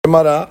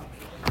Gemara,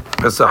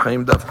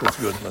 Pesachim, Daf Kuf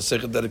Yud.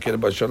 Masechet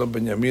dedicated by Shalom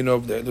Ben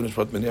Yaminov, the Edun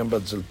Shvat Miriam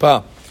Bat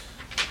Zilpa,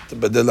 the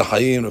Badel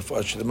Hayim,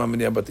 Refuah Shlema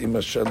Miriam Bat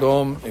Ima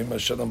Shalom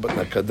Bat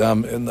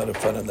Nakadam, Inna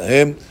Refana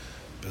Lahem,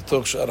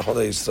 B'toch Sha'ar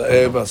Cholei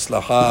Yisrael,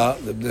 V'aslacha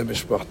Lebnei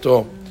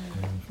Mishpachto.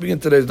 We begin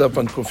today's Daf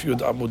on Kuf Yud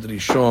Amud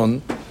Rishon,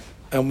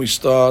 and we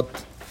start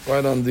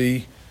right on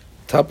the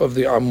top of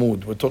the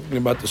Amud. We're talking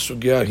about the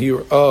sugya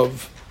here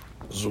of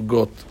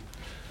Zugot.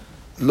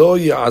 Lo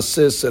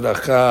Ya'aseh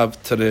Serachav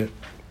Tere.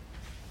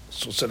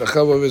 So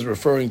Serachav is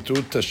referring to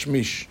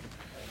Tashmish.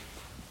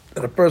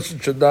 That a person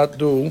should not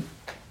do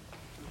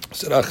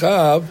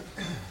Serachav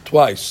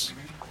twice.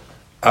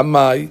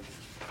 Amai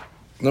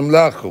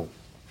Namlachu.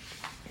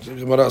 So the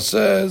Gemara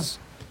says,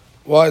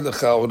 why the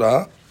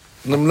Chaura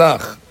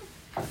Namlach?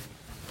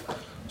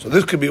 So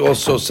this could be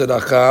also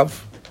Serachav,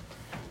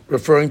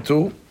 referring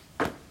to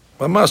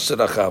Mamash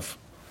Serachav,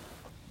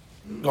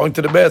 going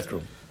to the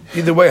bathroom.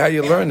 Either way, how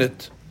you learn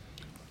it,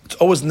 it's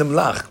always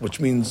Nimlach, which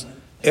means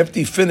after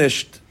he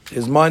finished,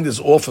 his mind is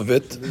off of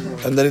it,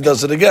 and then he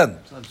does it again.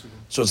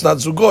 So it's not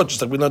Zugot,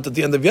 just like we learned at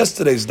the end of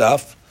yesterday's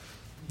daf,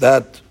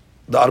 that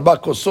the Arba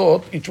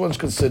Kosot, each one's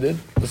considered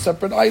a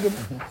separate item.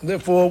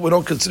 Therefore, we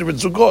don't consider it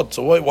Zugot.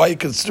 So why are you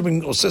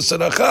considering Oseh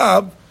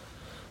Serachav?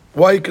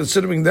 Why are you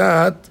considering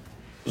that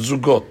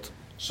Zugot?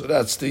 So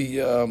that's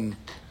the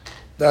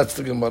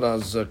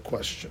Gemara's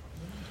question.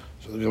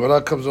 So the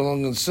Gemara comes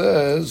along and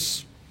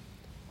says,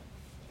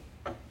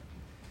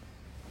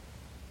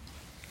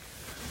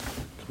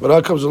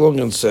 Amar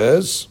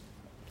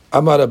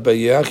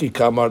Abayachi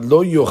Kamar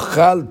Lo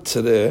Yochal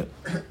Tere.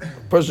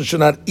 A person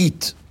should not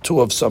eat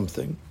two of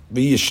something.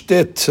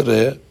 V'yishte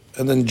Tere,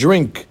 and then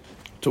drink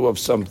two of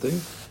something.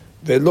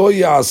 Ve'lo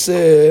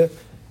Ya'aseh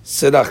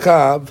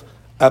Serachav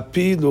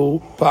Apilu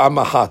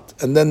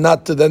Pa'amahat, and then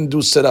not to then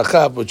do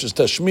Serachav, which is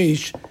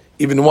Tashmish,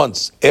 even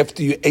once,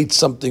 after you ate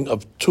something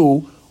of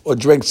two or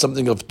drank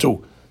something of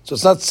two. So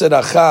it's not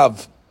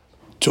Serachav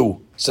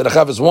two.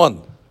 Serachav is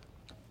one.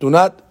 Do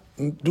not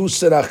do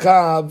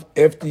Serachav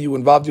after you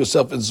involve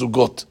yourself in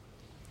Zugot.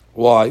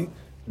 Why?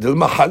 Dil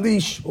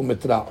mahalish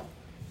umetra.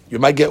 You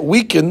might get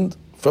weakened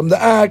from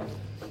the act,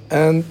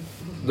 and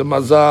the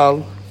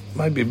mazal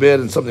might be bad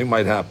and something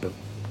might happen.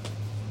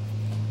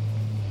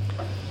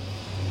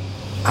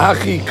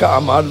 Hachi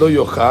ka'amar lo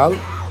yochal.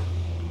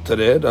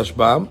 תראה,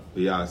 רשב"ם.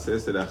 ויעשה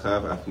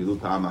סרחיו אפילו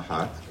פעם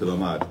אחת,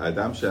 כלומר,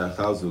 אדם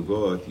שאכל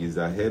זוגות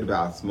ייזהר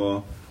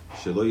בעצמו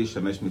שלא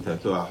ישמש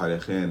מיתתו אחרי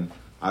כן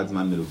עד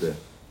זמן מרובה.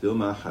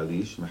 דילמה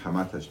חליש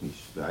מחמת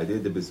תשמיש.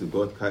 והעידה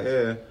דבזוגות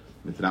כאה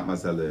מתנת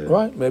מזל.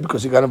 Right, maybe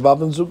because he got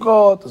involved in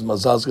Zugot, his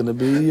mazal is going to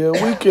be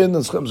weakened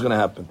and something's going to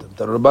happen to him.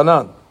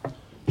 Rabbanan.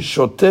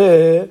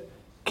 שותה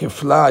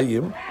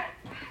כפליים,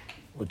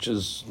 which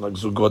is like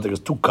Zugot, there's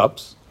 2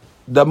 cups.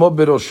 דמו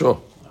בראשו.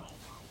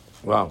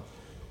 Wow.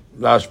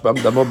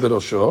 Rashbam, damo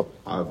berosho.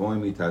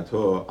 Avon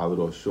mitato al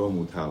rosho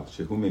mutal.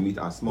 Shehu memit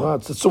asmo.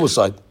 It's a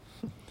suicide.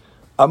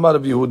 Amar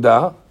Rav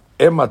Yehuda,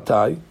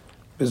 ematai,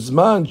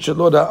 bizman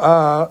shelo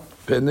ra'a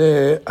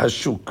penei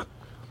hashuk.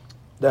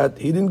 That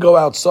he didn't go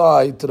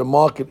outside to the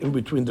market in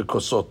between the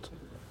kosot.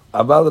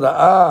 Aval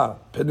ra'a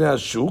penei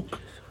hashuk.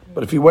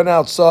 But if he went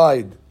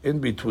outside in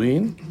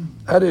between,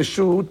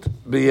 hareshut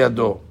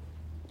biyado.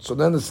 So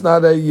then it's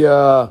not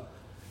a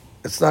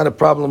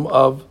problem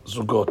of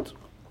zugot.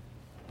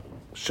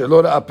 שלא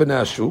ראה פני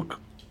השוק.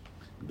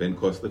 בין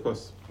כוס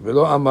לכוס.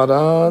 ולא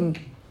אמרן,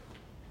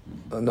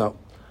 no.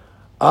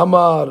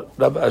 אמר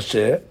רב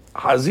אשר,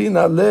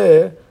 חזינא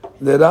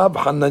לרב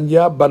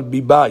חנניה בר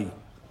ביבאי,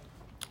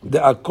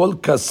 דהכל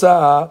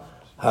כסה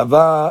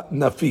הווה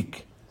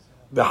נפיק,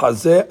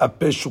 וחזה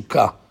הפה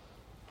שוקה.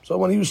 So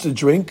when he used to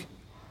drink,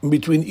 in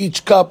between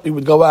each cup, he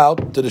would go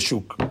out to the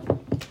shuk.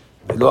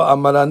 ולא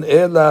אמרן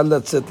אלא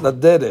לצאת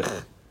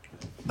לדרך,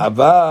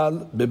 אבל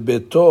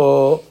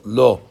בביתו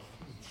לא.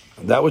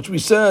 That which we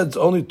said is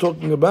only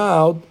talking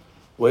about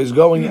where he's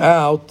going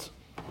out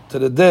to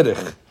the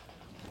derech.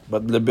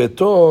 But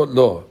lebeto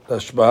lo.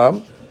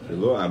 Rashbam.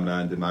 לא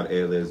אמרן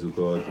דמראה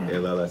לזוגות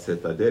אלא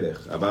לצאת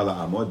לדרך, אבל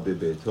לעמוד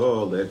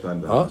בביתו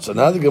לאפן בה. So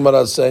now the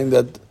Gemara is saying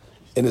that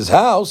in his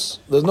house,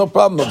 there's no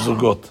problem of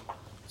zugot.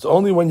 It's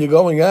only when you're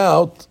going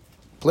out,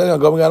 planning on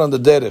going out on the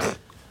derech,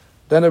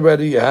 then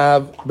already you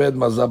have bad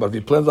mazal. But if he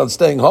plans on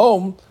staying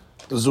home,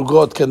 the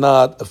zugot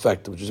cannot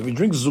affect him. Which is if he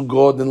drinks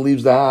zugot and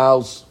leaves the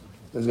house,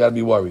 he's got to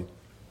be worried.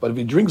 But if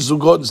he drinks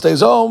zugot and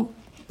stays home,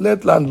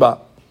 let lanba.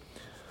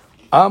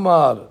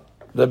 Amar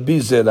Rabbi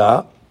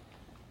Zera,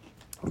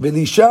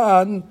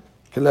 v'lishan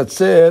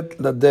kelatzet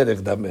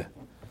laderech dameh.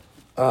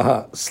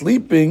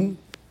 Sleeping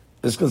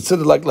is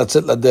considered like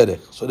latzet laderech.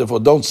 So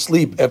therefore, don't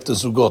sleep after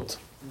zugot.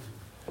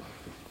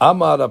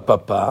 Amar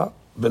Papa,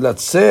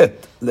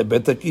 v'latzet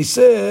lebet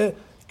hakiseh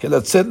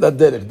kelatzet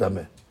laderech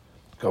dameh.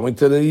 Going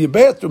to the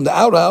bathroom, the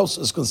outhouse,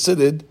 is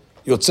considered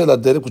yotzeh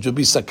laderech, which would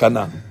be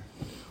sakana.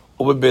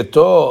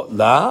 Ubebeto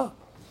la,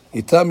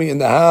 you tell me in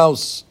the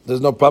house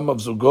there's no problem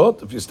of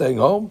zugot if you're staying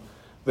home.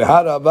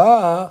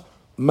 Veharava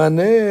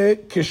mane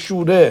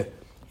keshure.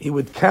 He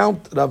would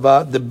count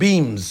Rava the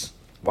beams.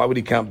 Why would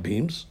he count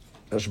beams?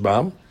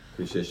 Rashbam.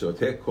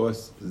 כששותה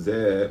כוס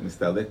זה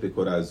מסתלק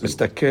בקורה זו.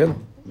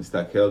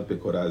 מסתכל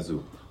בקורה זו.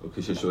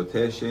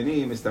 וכששותה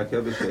שני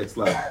מסתכל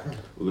בשאצלה.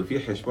 ולפי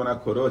חשבון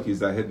הקורות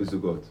יזהר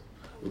בזוגות.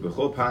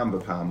 ובכל פעם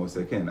בפעם עושה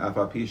כן, אף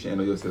על פי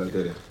שאינו יוצא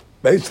לדרך.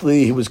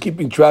 Basically, he was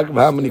keeping track of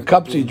how many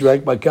cups he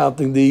drank by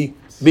counting the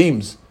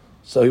beams.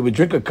 So he would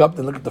drink a cup,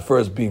 then look at the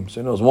first beam. So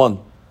he knows one.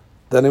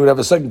 Then he would have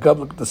a second cup,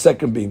 look at the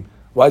second beam.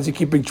 Why is he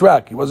keeping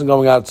track? He wasn't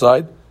going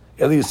outside.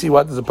 Eli, you see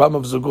what? There's a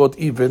problem of zugot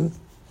even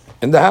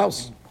in the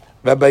house.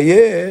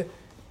 Abaye,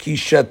 ki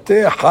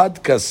shateh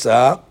had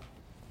kasa.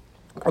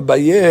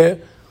 Abaye,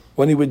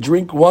 when he would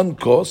drink one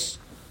kos,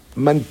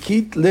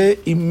 mankit le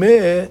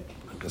imeh,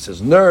 because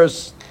his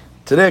nurse,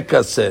 tere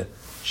kase,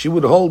 she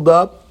would hold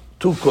up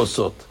 2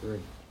 kosot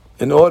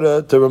in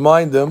order to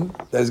remind him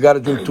that he's got to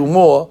drink 2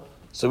 more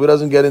so he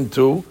doesn't get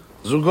into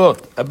zugot.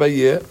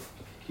 Abaye.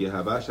 כי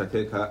הבא שתה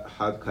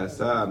חד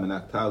כסה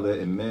מנקתה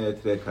לאמת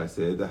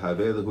וכסה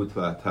דהווה לו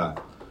תבעתה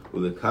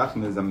ולכך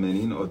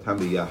מזמנין אותם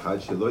ביחד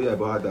שלא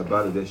יבוא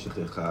הדבר לידי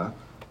שכחה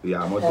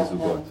ויעמוד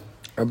בזוגות.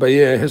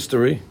 Abaye,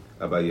 history.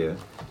 אביה,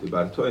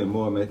 דיברתו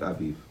אמו מת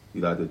אביו,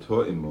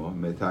 ילדתו אמו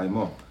מתה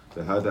אמו,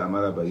 והדה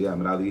אמר אביה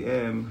אמרה לי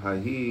אם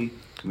ההיא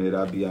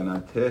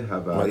מרביינתה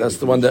הבא. That's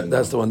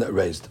the one that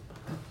raised.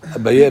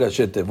 Abaye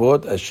ראשי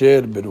תיבות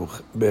אשר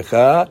בך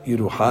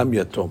ירוחם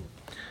יתום.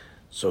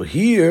 So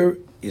here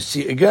you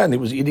see, again, he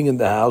was eating in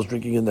the house,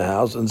 drinking in the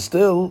house, and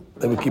still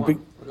they were keeping...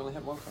 We only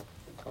had 1 cup.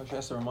 Oh, she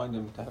has to remind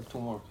him to have 2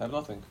 more. Have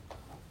nothing.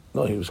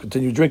 No, he was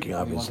continuing drinking,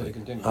 obviously. He wanted to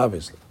continue.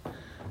 Obviously.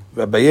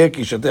 Rabbayeh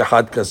ki shateh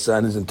had kasa,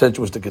 and his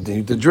intention was to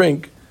continue to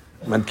drink.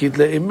 Mankit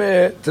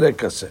le'imeh tre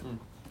kasa.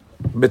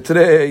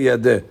 Betre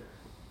yadeh.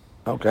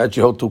 Okay, I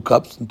actually hold 2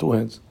 cups in 2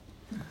 hands.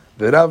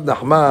 V'Rav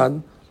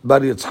Nachman bar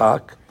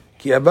Yitzhak,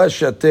 ki abba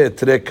shateh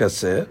tre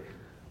kasa.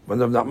 When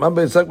Rav Nachman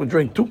bar Yitzhak would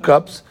drink 2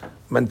 cups,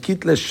 mankit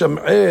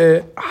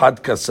le'sham'eh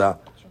had kasa.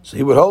 So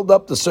he would hold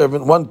up the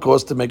servant 1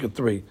 course to make it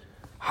 3.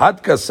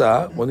 Had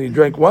kasa, when he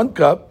drank 1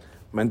 cup,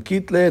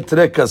 mankit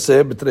le'tre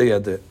kasa betre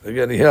yadeh.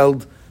 Again, he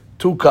held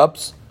 2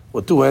 cups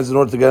with 2 hands in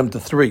order to get him to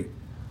 3.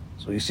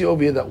 So you see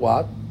over here that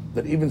what?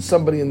 That even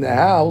somebody in the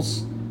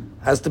house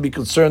has to be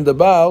concerned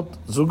about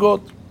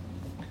zugot.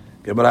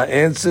 Gemara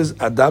answers,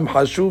 Adam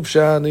hashuv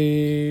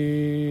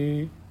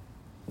shani.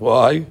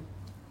 Why?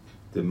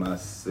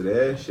 That's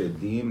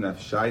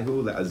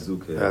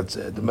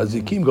it. The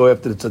mazikim go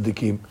after the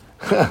tzaddikim.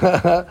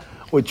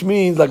 Which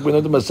means, like we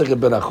know the Masechet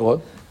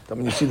Berachot, that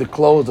when you see the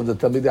clothes of the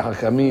Talmidei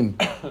Hachamim,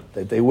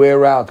 that they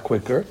wear out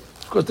quicker.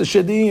 Of course, the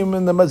Shedim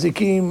and the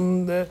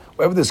mazikim,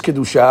 wherever there's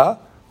Kedusha,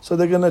 so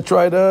they're going to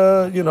try to,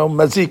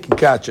 mazik and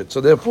catch it. So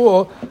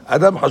therefore,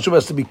 Adam Hashuv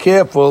has to be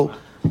careful,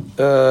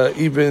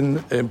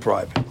 even in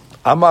private.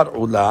 Amar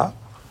Ula,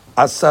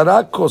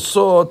 Asara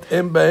kosot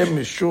em bahem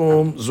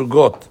mishum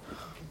zugot.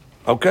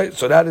 Okay,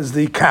 so that is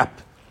the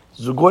cap.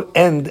 Zugot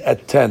end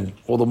at 10,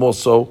 or the more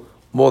so,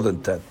 more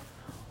than 10.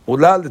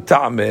 Ula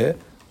l'ta'ameh,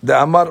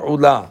 the Amar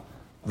Ula,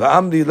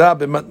 v'amri la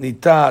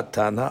b'matnita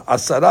tana,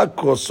 asara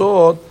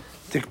kosot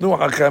tiknu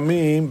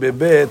hakamim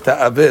bebet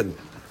ha'avel.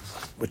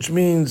 Which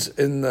means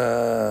in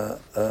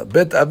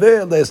Bet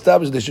Avel, they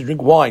established they should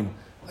drink wine.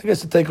 I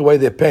guess to take away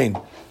their pain.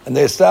 And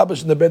they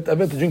established in the Bet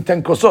Avel to drink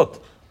 10 kosot.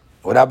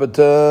 What happened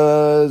to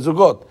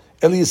Zugot?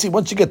 Eli, you see,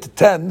 once you get to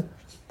 10,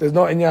 there's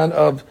no inyan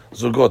of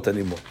Zugot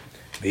anymore.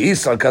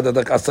 V'yisal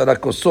kadadak asara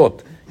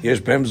kosot. Yesh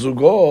behem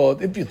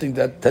Zugot. If you think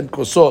that 10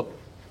 kosot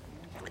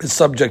is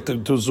subject to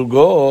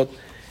Zugot,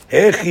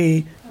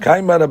 hechi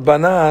kaima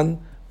rabbanan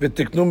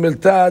v'tiknu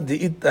milta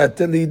di'it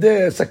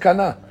atel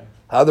sakana.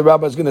 How the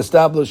rabbi is going to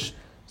establish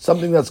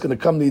something that's going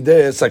to come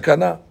lidei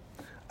sakana.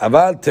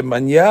 Aval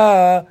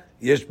temanya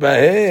yesh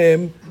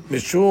bahem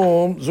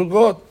mishum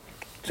zugot.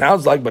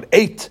 Sounds like, but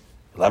 8,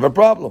 you'll have a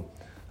problem.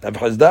 Rav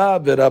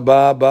Chazda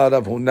v'Rabba bar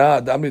Rav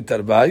Huna damri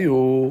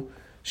tarvayu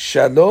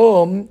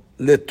shalom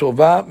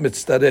letova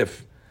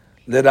mitztaref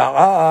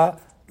lera'a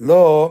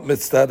lo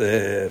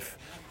mitztaref.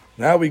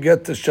 Now we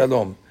get to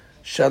shalom.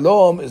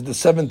 Shalom is the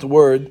 7th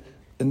word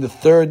in the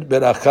 3rd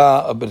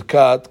beracha of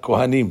Birkat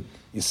Kohanim.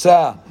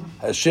 Yisa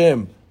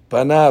Hashem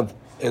panav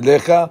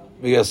elecha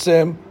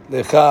v'yasem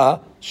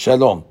lecha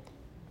shalom.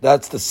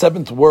 That's the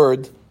 7th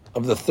word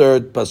of the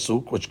 3rd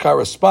pasuk, which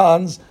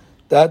corresponds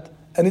that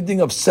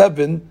anything of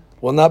 7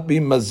 will not be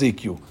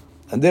mazik.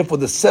 And therefore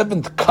the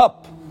 7th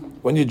cup,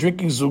 when you're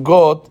drinking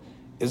zugot,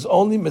 is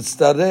only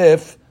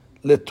mitzaref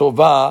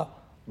letova,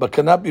 but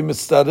cannot be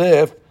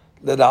mitzaref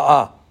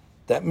lera'ah.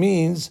 That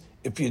means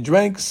if you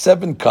drank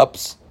 7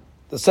 cups,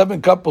 the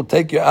 7th cup will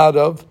take you out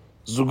of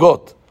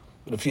zugot.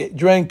 But if you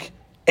drink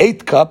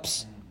 8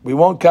 cups, we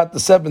won't count the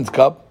 7th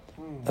cup,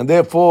 and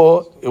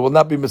therefore it will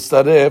not be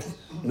mitzaref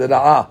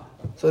lera'ah.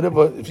 So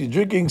therefore, if you're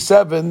drinking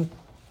 7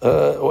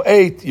 or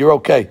 8, you're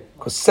okay.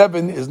 Because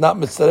 7 is not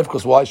mitzaref,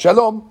 because why?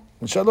 Shalom.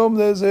 And shalom,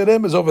 there's a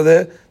remez over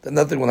there, that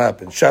nothing will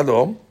happen.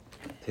 Shalom.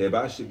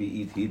 תיבה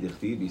שבעיתי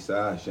דכתיב יישא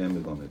השם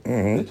בגומד.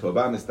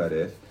 לטובה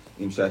מצטרף,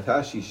 אם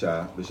שתה 6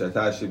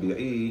 ושתה 7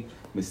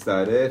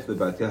 מצטרף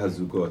לבתי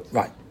הזוגות.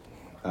 Right.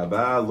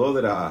 אבל לא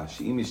לרעה,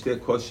 שאם ישתה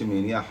כוס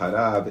שמיני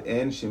אחריו,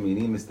 אין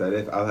שמיני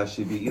מצטרף על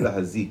השביעי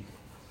להזיק.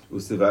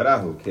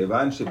 וסברה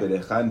כיוון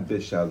שברכן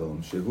בשלום,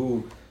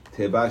 שהוא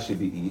תיבה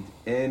שביעית,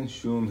 אין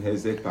שום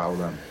הזק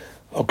בעולם.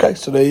 Okay,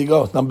 so there you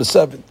go. Number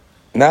 7.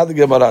 Now the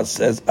Gemara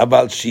says,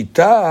 Aval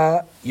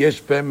Shita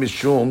yesh b'hem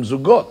mishum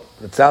zugot.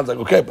 It sounds like,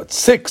 okay, but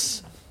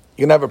 6,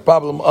 you can have a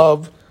problem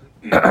of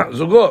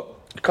zugot.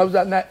 It comes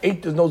out now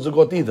 8, there's no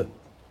zugot either.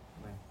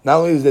 Not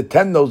only is there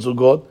 10 no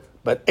zugot,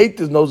 but 8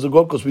 there's no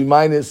zugot because we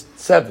minus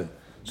 7.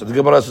 So the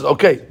Gemara says,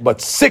 okay, but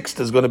 6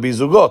 there's going to be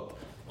zugot.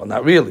 Well,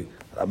 not really.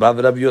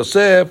 Rabbi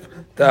Yosef,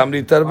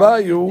 Ta'amri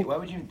Tarvayu. Why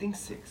would you even think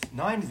 6?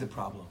 9 is the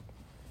problem.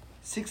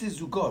 6 is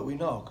zugot, we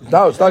know.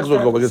 No, it's not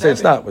zugot. We're going to say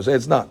it's not. We'll say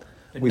it's not.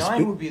 But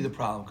 9 would be the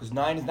problem, because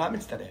 9 is not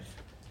mitzaref.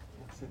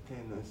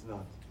 It's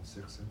not.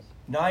 6 is.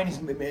 9 is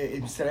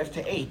mitzaref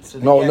to 8. So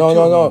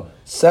No.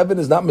 7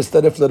 is not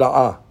mitzaref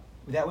l'ra'ah.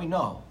 That we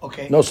know.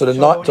 Okay. No, so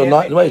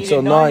 9. Wait,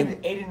 so 9.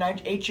 8 and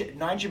 9.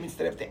 9 should be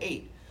mitzaref to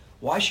 8.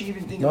 Why should you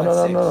even think No.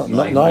 about 6?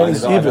 9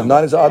 is even.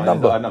 9 is an odd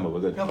number. We're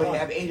good. No, but you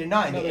have 8 and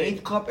 9. The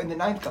 8th cup and the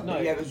 9th cup.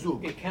 You have a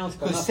zug. It counts,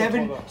 but Because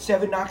not the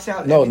 7 knocks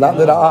out. No, not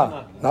everything else.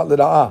 l'ra'ah. Not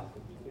l'ra'ah.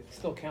 It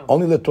still counts.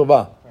 Only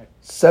l'tovah.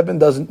 7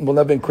 will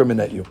never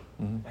incriminate you.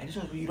 I just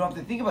you don't have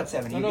to think about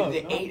 7. You No,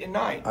 give the 8 and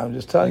 9. I'm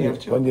just telling you. have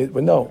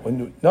two.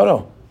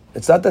 No.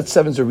 It's not that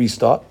 7's a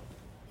restart.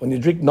 When you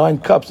drink 9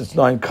 cups, it's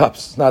 9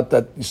 cups. It's not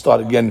that you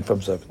start again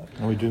from 7.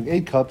 When we drink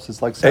 8 cups,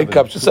 it's like 7. 8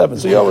 cups to 7.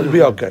 So you'll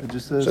be okay.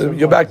 So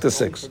you're back to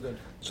 6.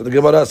 So the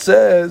Gemara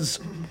says,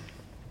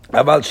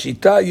 Aval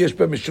Shita yesh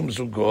be mishum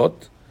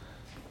zugot,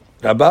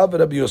 Rabba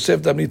v'Rabbi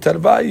Yosef damni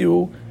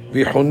tarvayu,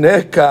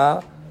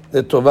 v'chuneka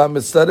le'tova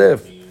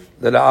mitzaref,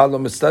 le'ra'ah lo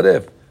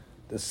mitzaref.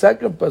 The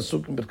second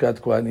pasuk in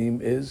Birkat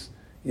Kohanim is,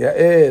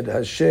 Ya'ed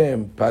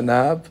Hashem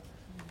panav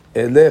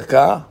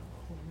elecha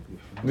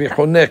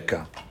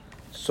v'chuneka.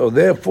 So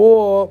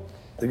therefore,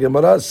 the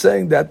Gemara is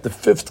saying that the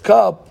 5th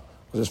cup,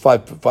 there's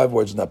five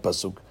words in that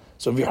pasuk.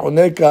 So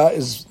v'chuneka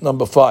is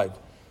number 5.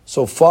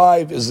 So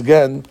 5 is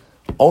again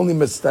only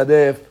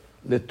mitzaref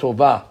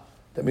le'tova.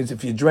 That means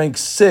if you drank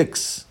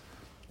 6,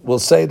 we'll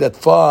say that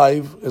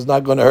 5 is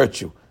not going to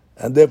hurt you,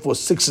 and therefore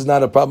 6 is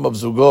not a problem of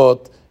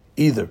zugot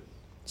either.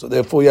 So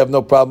therefore you have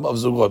no problem of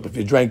zugot. If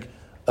you drank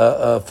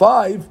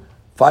 5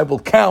 will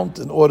count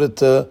in order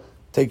to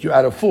take you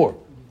out of 4.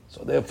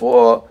 So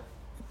therefore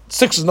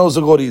 6 is no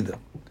zugot either.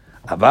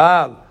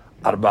 Aval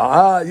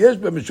arba'a yesh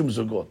be mishum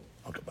zugot.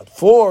 Okay, but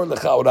 4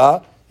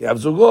 lechaura you have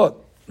zugot.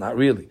 Not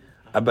really.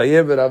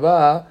 Abaye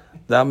v'Rava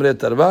d'amre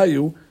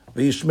tarvayu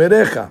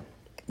v'yishmerecha,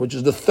 which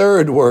is the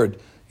 3rd word.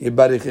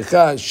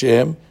 Yibarichecha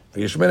Hashem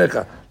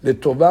v'yishmerecha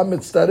le'tova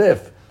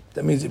mitzaref.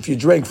 That means if you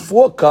drank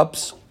 4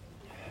 cups,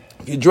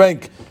 if you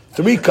drank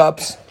 3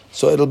 cups,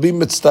 so it'll be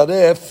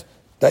mitzaref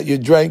that you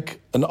drank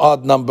an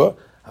odd number.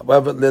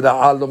 However,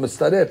 le'ra'ah lo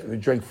mitzaref. If you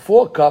drank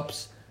 4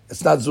 cups,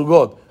 it's not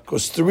zugot,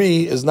 because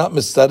 3 is not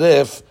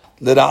mitzaref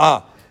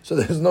le'ra'ah. So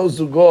there's no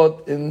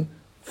zugot in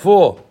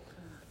 4.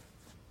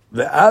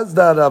 ואז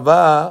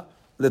דרבה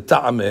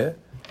לטעמה,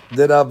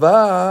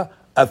 דרבה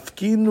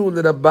הפקינו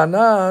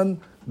לרבנן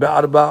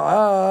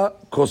בארבעה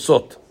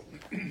כוסות.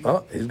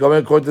 He's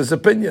going according to this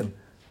opinion,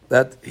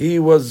 that he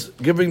was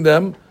giving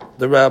them,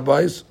 the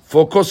rabbis,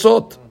 4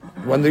 kosot.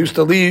 When they used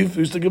to leave,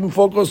 he used to give them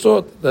 4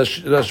 kosot.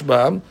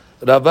 Rashbam,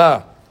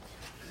 Rava.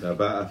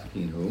 רבה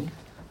הפקינו,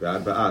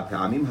 וארבעה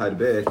פעמים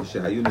הרבה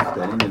כשהיו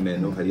נפטרים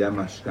ממנו היה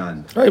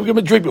משכן. Right, we give him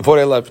a drink before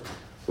they left.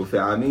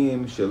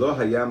 ופעמים שלא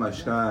היה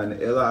משכן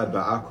אלא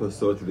 4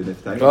 כוסות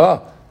ונפטרים.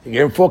 He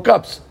gave him 4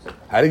 cups.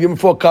 How did he give him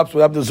 4 cups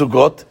without the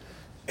zugot?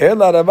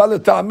 Ela Rava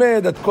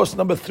le'tameh, that cost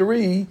number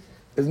 3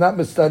 is not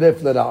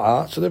mitzaref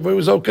l'ra'ah, so therefore it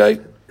was okay.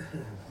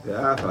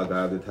 ואף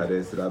אגב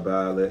לתרס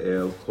רבה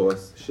לאל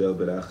כוס של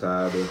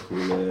ברכה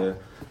וכולי,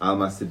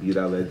 עלמא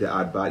סבירה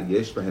לדארבע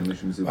יש בהם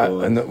משום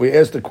זוגות. And we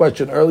asked the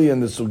question earlier in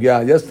the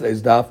sugya,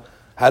 yesterday's daf,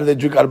 how did they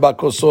drink arba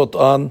kosot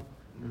on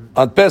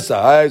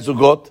Pesach? Hay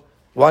zugot.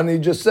 Why don't you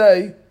just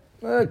say,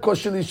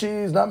 kos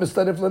shelishi is not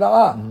mistaref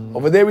l'ra'ah?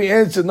 Over there we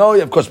answer, no, you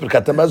have kos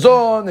berkat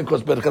hamazon, and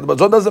kos berkat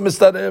hamazon doesn't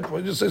mistaref.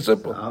 We just say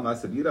simple. עלמא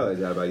סבירה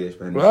לדארבע יש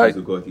בהם משום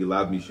זוגות,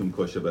 אליו משום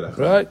כוס של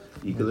ברכה.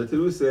 איקה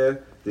לתרוסה,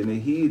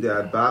 דנהי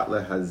דארבע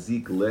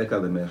להזיק לקה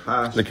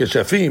למחש.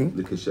 לכשפים.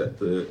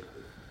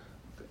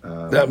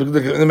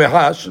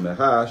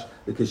 למחש.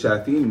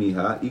 לכשפים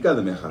מיha, איקה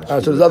למחש.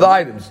 So there's other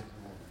items.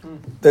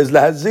 There's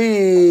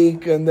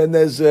lahazik, and then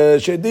there's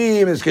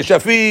shedim, there's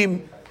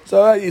keshafim.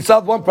 So you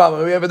solve one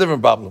problem, we have a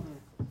different problem.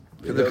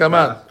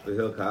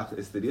 והילקח,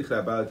 הסתריך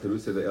רבה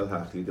לתרוסה ואל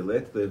הכי,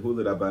 דלת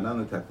להוא לרבנן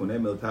לתקוני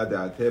מלתה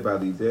דעתה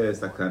בעל ידי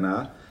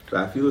סכנה,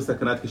 ואפילו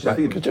סכנת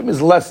כשפים. Keshafim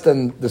is less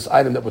than this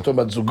item that we're talking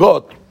about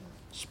zugot,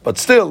 but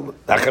still,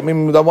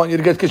 Hachamim don't want you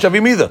to get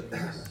keshafim either.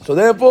 So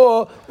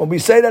therefore, when we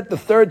say that the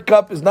 3rd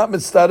cup is not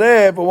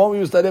mitzaref, or when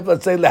we mitzaref,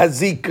 let's say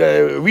lahazik,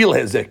 real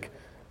hazik,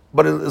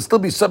 but it'll still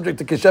be subject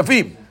to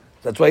keshafim.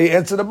 That's why he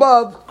answered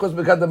above, because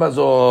bekat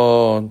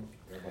hamazon.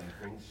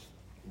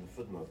 In the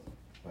footnote,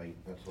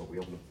 that's what we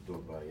open up the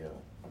door by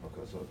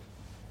Abakasot.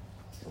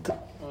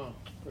 Oh,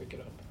 break it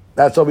up.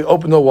 That's why we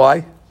open the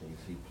why? So you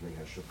see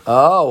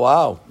Oh,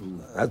 wow.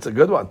 That's a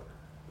good one.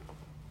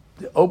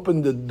 They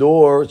open the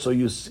door so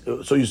you see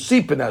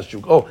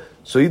Pinashuk. Oh,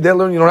 so they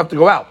learn you don't have to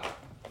go out.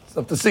 You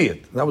have to see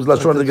it. That was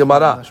Lashon of the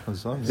Gemara.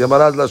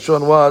 Gemara's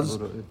Lashon was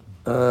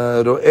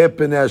Ro'eh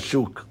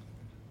Pinashuk.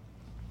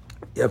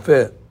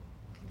 Yafeh.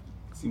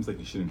 Seems like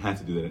you shouldn't have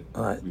to do that.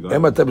 All right.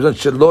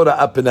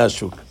 Shelora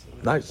Pinashuk.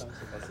 Nice.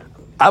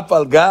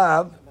 Afal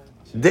Gav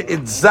de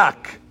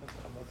Itzak.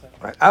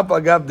 Right.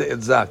 Afal Gav de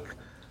Itzak.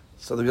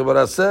 So the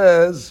Gemara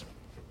says,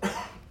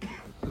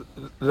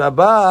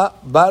 Rabba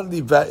bar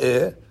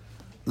liva'eh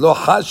lo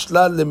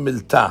hashla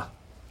lemilta.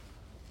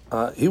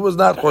 He was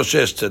not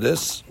choshesh to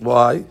this.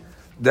 Why?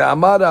 De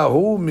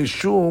amarahu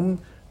mishum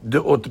de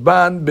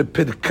utban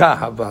bepirka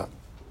hava.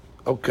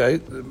 Okay,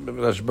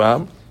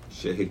 Rashbam.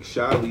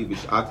 שהקשה לי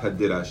בשעת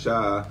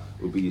הדרשה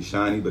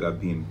ובישני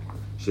ברבים,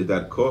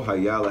 שדרכו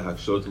היה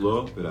להקשות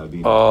לו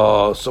ברבים.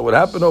 Oh, so what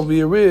happened over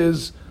here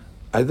is,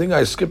 I think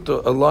I skipped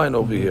a line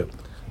over here.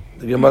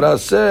 The Gemara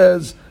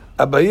says,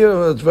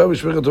 Abayir Tzva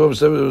Mishmechet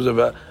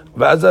Tova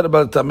V'azar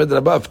Bar Tamed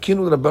Rabba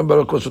Afkinu Rabban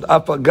Baruch Kosut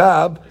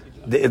Afagab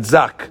de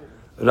Itzak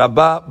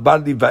Rabba Bar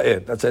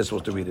Liva'eh. That's how you're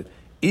supposed to read it.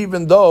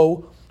 Even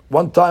though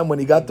one time when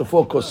he got the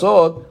 4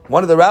 kosot,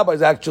 one of the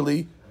rabbis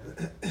actually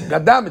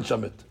got damaged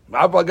from it.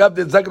 Afagab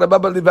de Itzak Rabba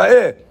Bar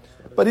Liva'eh.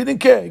 But he didn't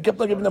care. He kept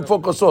on giving them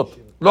 4 kosot.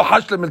 Lo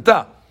hash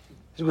lemilta.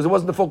 Because it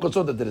wasn't the 4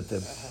 kosot that did it to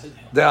him.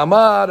 The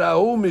Amar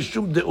Ahu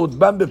Mishum de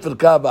Udban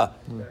Befirkava.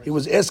 He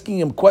was asking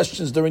him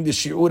questions during the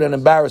Shiur and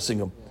embarrassing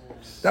him.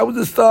 That was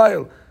his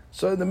style.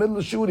 So in the middle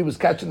of the Shiur, he was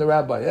catching the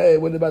rabbi. Hey,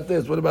 what about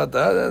this? What about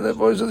that? And the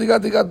boy says he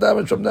got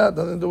damage from that.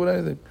 Nothing to do with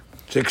anything.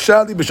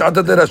 Shekshali b'shat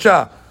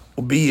haderasha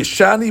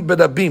ubiyishani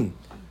berabim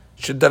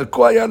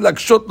shedarko haya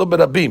lakshot lo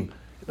berabim.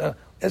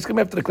 Ask him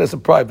after the class in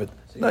private.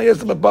 No, he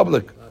asked him in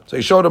public. So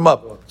he showed him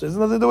up. So it has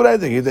nothing to do with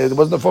anything. It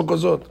wasn't a 4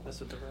 kosot.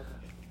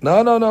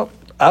 No.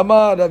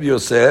 Amar Rav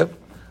Yosef.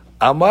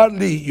 Amar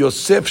li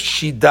Yosef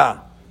Shida.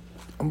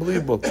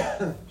 Unbelievable.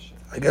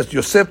 I guess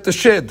Yosef the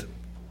Shed.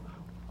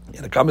 He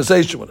had a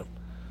conversation with him.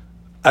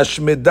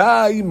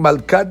 Ashmedai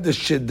Malkat the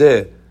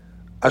Shedeh.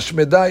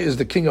 Ashmedai is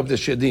the king of the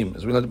Shedim,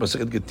 as we learned in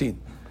Masechet Gittin.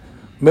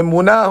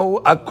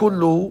 Memunahu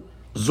Akulu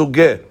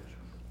Zugeh.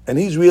 And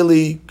he's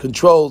really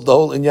controlled the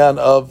whole inyan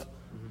of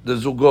the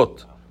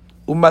Zugot.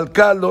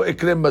 Umalka lo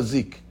ekrem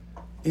mazik.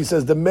 He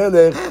says the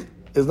Melech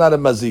is not a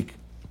mazik.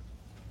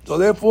 So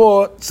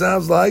therefore, it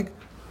sounds like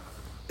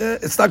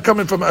it's not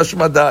coming from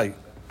Ashmadai.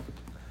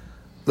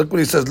 Look what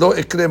he says, lo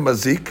ekrem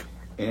mazik.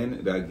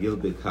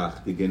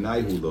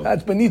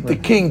 That's beneath the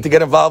king to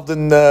get involved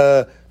in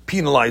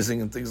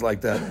penalizing and things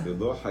like that.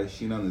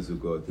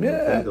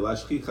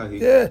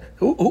 Yeah.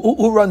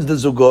 Who runs the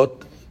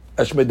Zugot?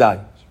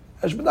 Ashmedai.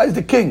 Ashmedai is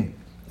the king.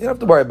 You don't have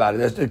to worry about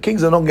it. The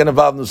kings don't get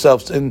involved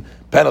themselves in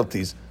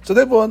penalties. So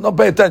therefore, don't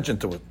pay attention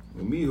to it.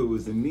 Yeah,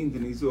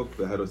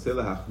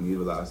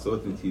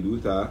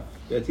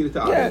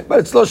 but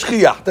it's lo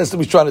shchiach. That's what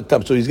he's trying to tell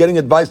him. So he's getting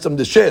advice from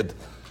the shed.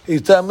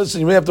 He's telling him,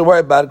 listen, you don't have to worry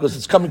about it because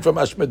it's coming from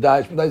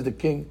Ashmedai. Ashmedai is the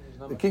king.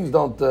 The kings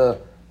don't, the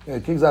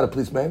king's not a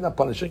policeman, not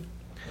punishing.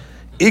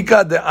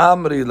 Ika de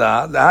amri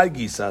la, lehai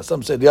gisa.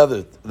 Some say the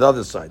other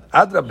side.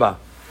 Adraba,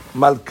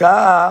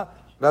 malka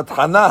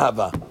rathana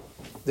hava.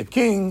 The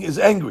king is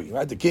angry,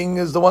 right? The king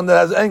is the one that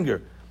has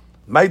anger.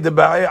 May de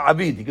ba'e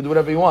abid. He can do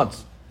whatever he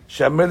wants.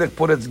 Shemelech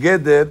poretz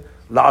geder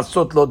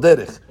la'asot lo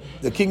derech.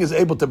 The king is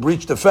able to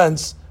breach the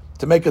fence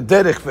to make a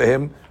derech for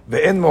him.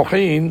 Ve'en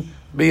mochin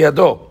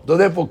biyado. Though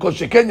therefore, kol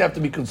sheken, you have to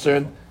be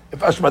concerned if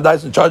Ashmadai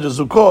is in charge of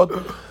Zukot.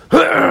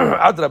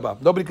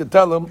 Adraba. Nobody can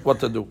tell him what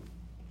to do.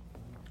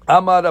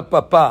 Amar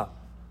papa.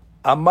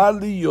 Amar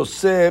li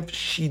Yosef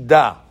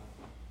Shida.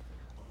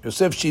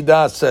 Yosef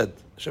Shida said,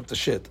 Yosef the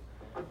shit.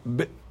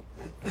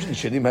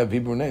 Shedim have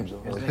Hebrew names.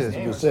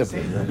 Yosef.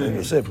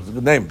 Yosef is a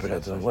good name.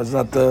 It was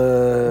not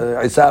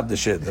Isaac the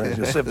shit. Right?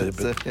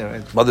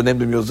 Yosef. Mother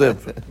named him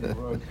Yosef.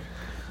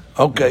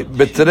 Okay.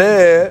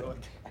 Betre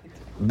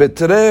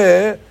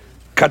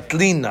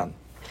Katlinan.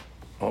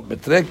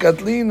 Betre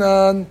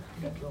Katlinan,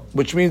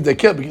 which means they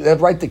kill. They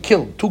have right to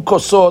kill. 2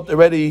 kosot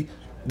already,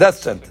 death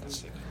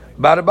sentence.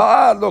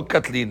 Barba'a lo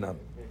Katlinan.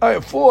 All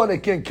right, 4 they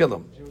can't kill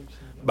him.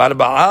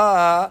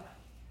 Barba'a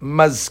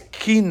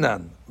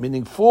mazkinan.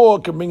 Meaning 4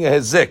 can bring a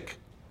hezek,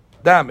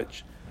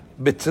 damage.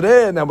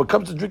 Betre, now when it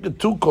comes to drinking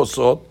 2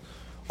 kosot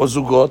or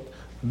zugot,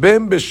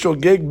 bim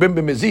b'shogeg, bim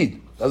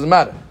b'mezid. Doesn't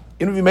matter.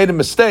 Even if you made a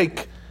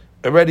mistake,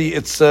 already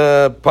it's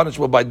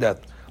punishable by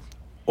death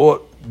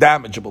or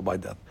damageable by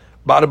death.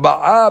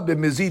 Barba'a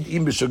b'mezid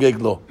im b'shogeg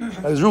lo.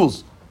 There's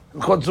rules.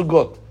 Chod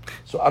zugot.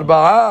 So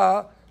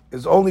arba'a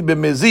is only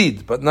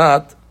b'mezid, but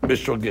not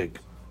b'shogeg.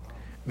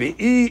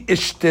 V'i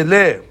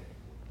ishtele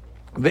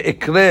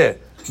v'ikre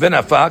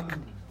v'nafak.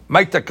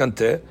 Let's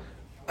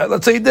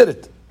say he did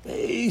it.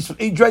 He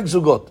drank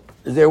zugot.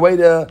 Is there a way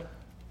to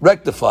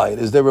rectify it?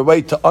 Is there a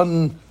way to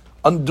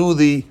undo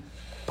the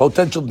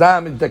potential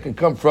damage that can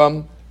come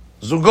from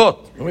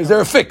zugot? Is there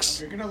a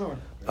fix?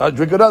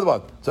 Drink another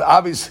one. So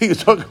obviously you're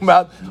talking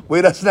about where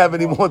he doesn't have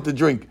any more to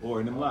drink.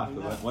 Or in the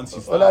mouth, once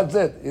you stop. Well, that's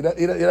it. He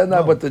doesn't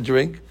have what to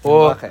drink.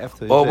 Or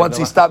once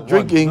he stopped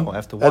drinking,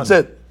 that's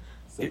it.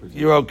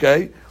 You're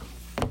okay.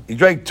 He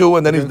drank 2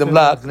 and then he's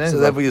nemlach, so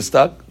therefore you're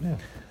stuck. Yeah.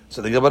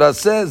 So the Gemara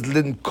says,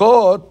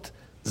 Linkot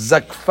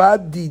zakfa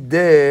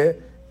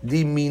dide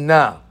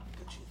dimina.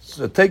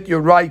 So take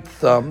your right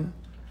thumb,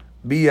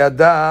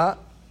 biyada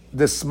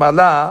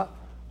desmala,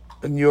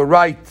 in your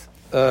right,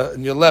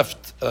 in your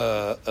left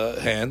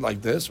hand,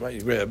 like this, right?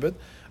 You grab it.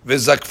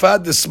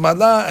 V'zakfa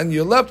desmala, and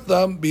your left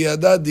thumb,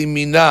 biyada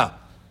dimina,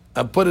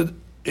 and put it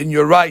in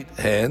your right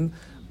hand.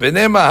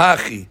 V'nema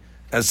hachi,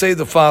 and say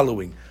the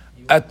following.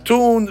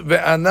 Atun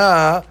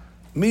ve'ana,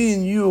 me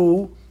and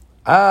you,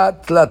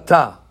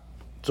 atlata.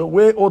 So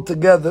we're all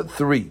together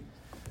 3.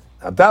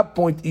 At that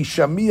point,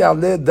 Ishami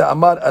aleh de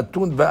amar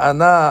atun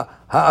ve'ana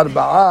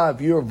ha'arba'a.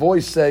 If your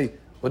voice say,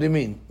 what do you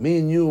mean? Me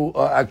and you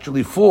are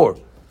actually 4.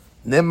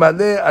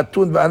 Nemale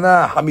atun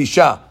ve'ana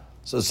hamisha.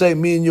 So say,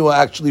 me and you are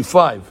actually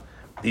 5.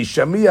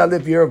 Ishami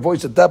aleh, if you hear a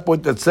voice at that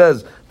point that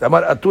says,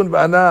 amar atun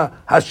ve'ana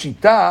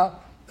hashita,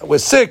 we're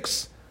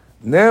 6.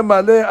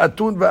 Nemale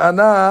atun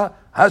ve'ana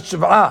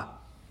hashiv'a.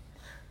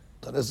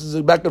 So this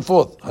is back and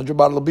forth, 100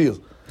 bottle of beers.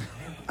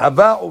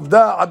 Hava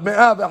uvda ad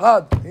me'ah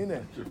v'had.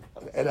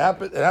 It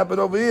happened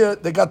over here.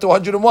 They got to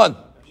 101.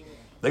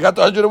 They got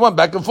to 101,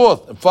 back and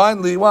forth. And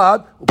finally,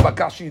 what?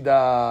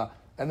 Upakashida.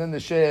 And then the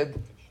shed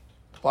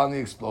finally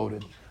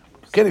exploded.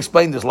 Can't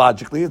explain this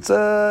logically. It's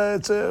a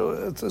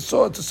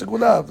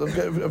segula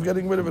of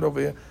getting rid of it over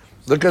here.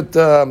 Look at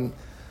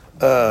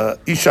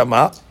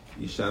Ishama.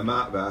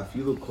 Ishama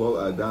ve'afilu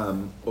kol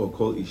adam or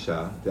kol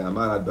isha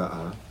de'amar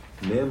adba'a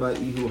nema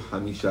ihu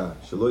hamisha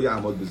shelo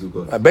ya'amod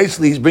bezugot.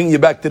 Basically, he's bringing you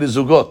back to the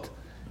zugot.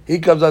 He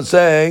comes on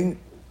saying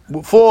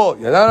 4,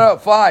 no,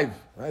 5,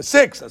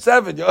 6,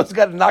 7. You also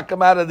got to knock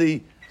him out of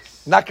the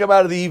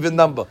even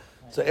number.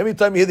 So every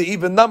time you hear the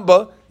even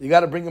number, you got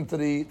to bring him to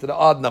the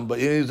odd number.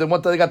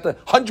 One time they got the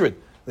 100,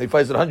 they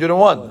fight at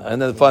 101,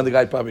 and then finally the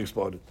guy probably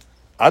exploded.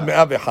 Ad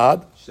me'ah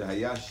v'echad.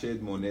 Shehaya shed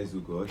moneh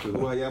zugot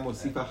ve'hu haya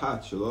mosif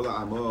achat shelo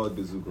la'amod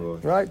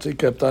bezugot. Right, so he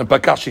kept on.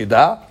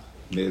 Pakashida.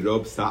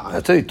 Merob sa'at.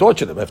 That's it. He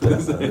tortured him after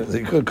that.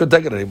 He couldn't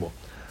take it anymore.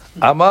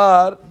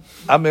 Amar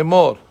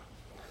amemor.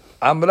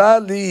 Amra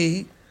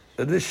li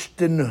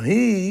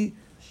rishtinhi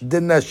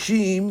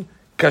denashim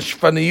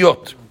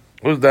kashfaniyot.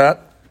 Who's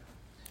that?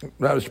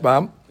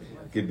 Rashbam.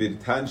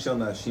 גבירתן של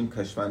נשים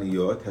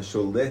קשפניות,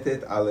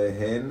 השולטת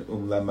עליהן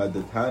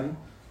ומלמדתן,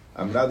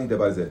 אמרה לי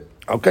דבר זה.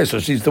 Okay, so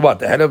she's the what?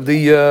 The head of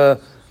the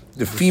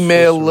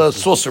female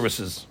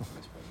sorceresses.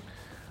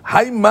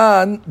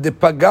 Hayman de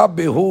paga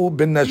behu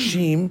ben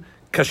nashim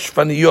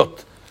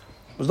kashfaniyot.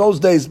 Those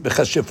days,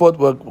 mechashefot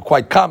were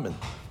quite common.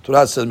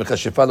 Torah says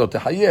mechashefa lo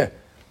tehayeh.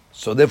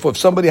 So therefore, if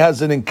somebody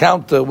has an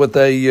encounter with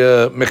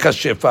a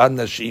mechashefa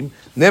nashim,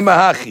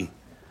 nemahachi,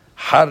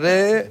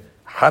 hare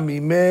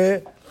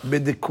hamime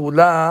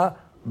bedekula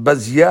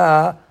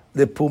bazya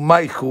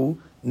lepumaychu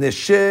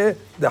neshe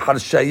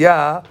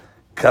deharshaya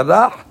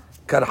karach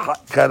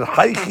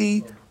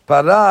karhaychi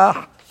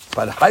parach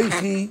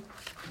parhaychi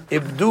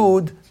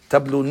ibdud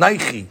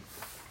tablunaychi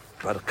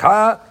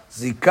parka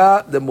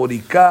zika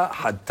demorika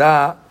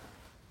hata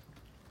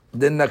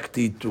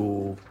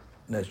denaktitu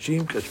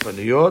nashim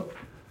kashfaniyot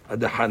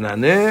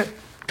adhanane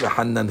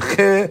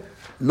v'hananche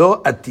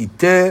lo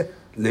atite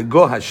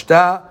lego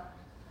hashta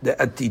the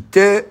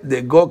atite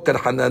lego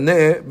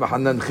karhanane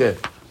v'hananche.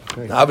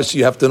 Now,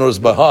 obviously, you have to notice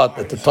by heart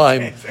at the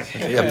time.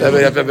 You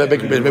have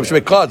to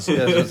make cards.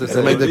 Yes,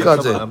 they make the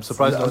cards. I'm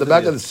surprised. On the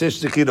back of the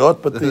Shesh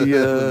Zikirot, but the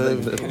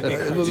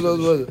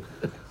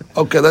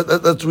okay.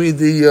 Let's read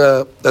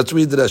the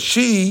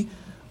Rashi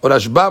or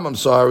Rashbam. I'm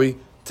sorry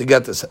to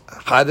get this.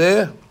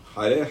 Hare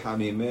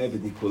hamime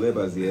v'dikule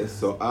bazeh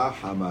so'a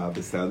hama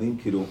b'salim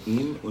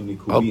kiru'im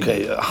u'nikubim.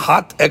 Okay,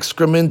 hot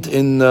excrement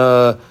in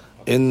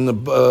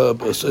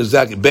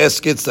exactly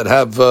baskets that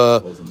have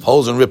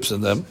holes and rips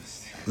in them.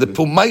 The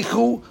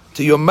pumaychu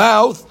to your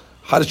mouth,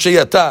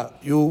 harshayata,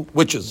 you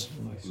witches.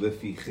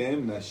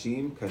 Lefichem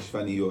nashim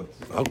kashfaniyot.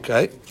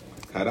 Okay.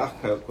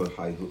 Karach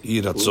korchayhu.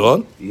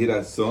 Yiratzon.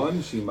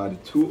 Yiratzon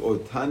shimartu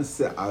otan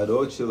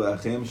se'arot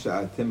shelachem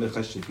she'atem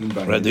mechashefim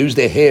bahem. Right, they use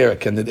their hair,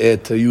 can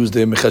add to use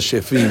their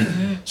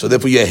mechashefim. So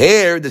therefore your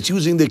hair that's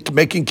using the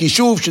making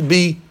kishuv should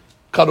be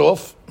cut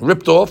off,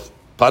 ripped off.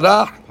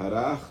 Parach.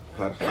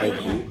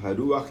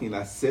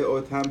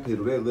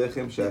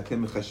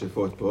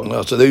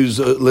 So they use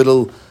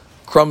little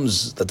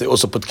crumbs that they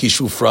also put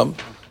kishu from.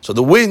 So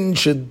the wind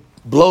should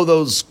blow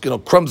those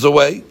crumbs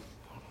away.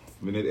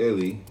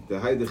 Okay,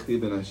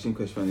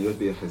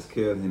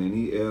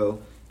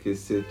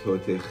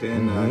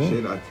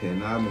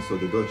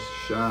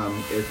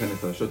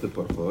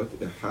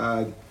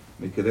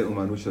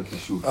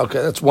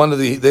 that's one of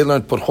they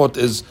learned parchot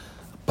is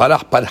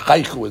parach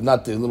parchaychu is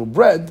not the little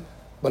bread.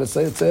 But it's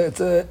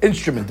a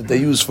instrument that they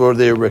use for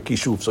their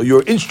kishuv. So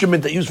your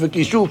instrument that you use for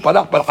kishuv,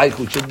 parach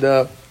parchaychu should.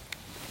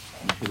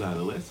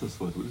 What is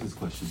this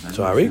question?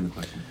 Sorry.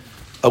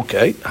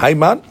 Okay,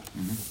 Hayman,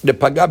 the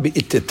paga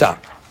bi'iteta.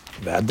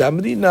 ואדם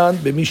רינן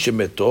במי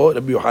שמתו,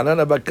 רבי יוחנן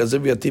אבל כזה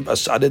ויטיב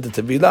אסעדת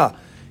הטבילה,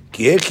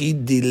 כי איך היא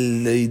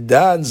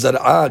דלידן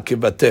זרעה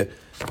כבתה.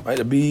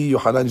 Rabbi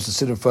Yochanan used to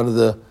sit in front of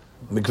the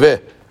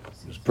mikveh.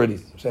 He was pretty,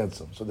 he was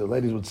handsome. So the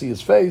ladies would see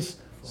his face.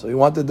 So he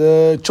wanted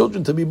the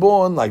children to be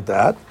born like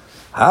that.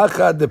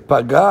 Hacha de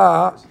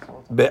paga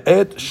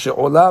be'et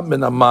she'ola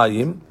min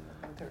hamayim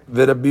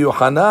ve'Rabbi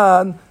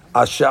Yochanan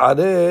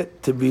ash'arei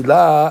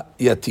tevila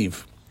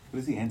yativ.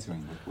 What is he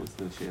answering? What's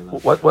the she'ela?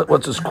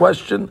 What's his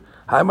question?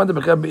 Hayman de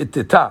paga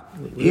be'etita.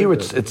 Here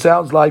it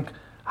sounds like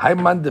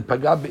Hayman de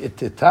paga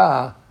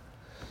be'etita.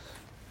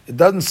 It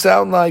doesn't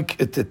sound like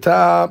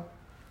etita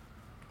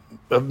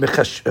of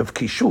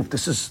kishuf.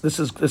 This is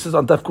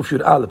on Daf Kuf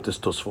Yud Aleph. This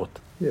Tosfot.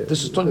 Yeah.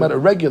 This is talking about a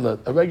regular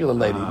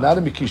lady, not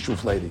a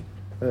kishuf lady.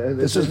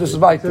 This is It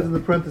says in the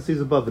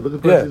parentheses above it. Look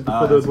at the parentheses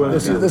before those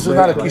words. This is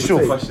not a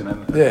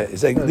kishuf. Yeah, he's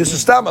saying this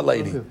is Stama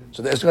lady.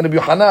 So there's going to be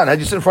Hanan. Had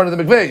you sit in front of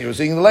the mikveh, you were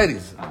seeing the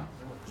ladies. So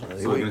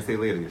we're going to say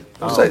later. We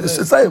didn't say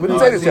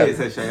this yet.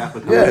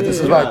 Yeah,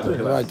 this is right.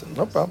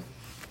 No problem.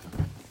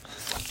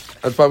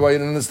 That's probably why you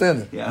didn't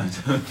understand it. Yeah.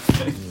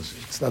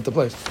 It's not the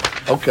place.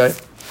 Okay.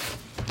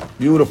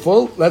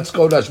 Beautiful. Let's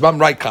go to Ashbam,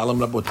 right column,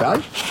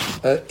 Rabotai.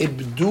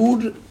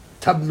 Ibdur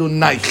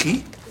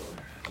Tablunaichi.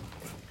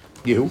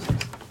 Yehu.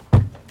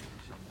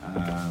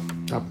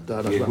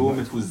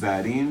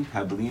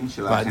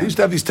 Right, they used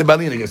to have these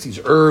tabalin, I guess, these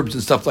herbs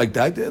and stuff like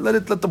that.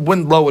 Let the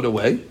wind blow it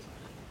away.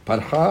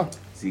 Parcha.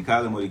 Yeah,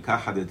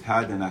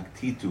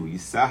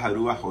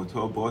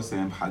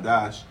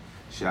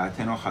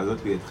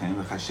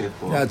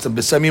 it's a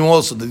besamim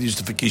also that used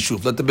to for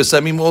kishuf. Let the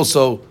besamim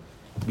also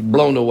be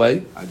blown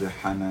away. Okay,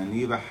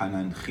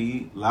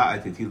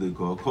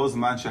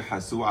 kozman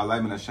shehasu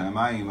alai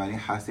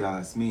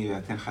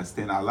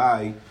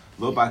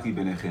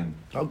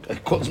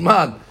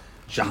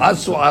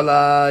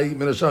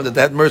min hashamayim, that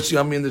they had mercy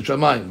on me in the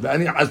shamayim.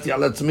 Ve'ani hasti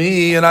ala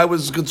tzmi, and I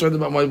was concerned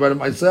about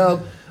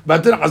myself.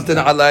 But then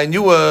hastin alai, and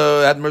you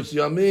had mercy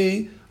on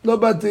me. Lo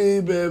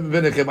bati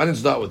benechem. I didn't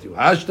start with you.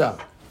 Hashta.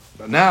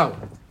 But now,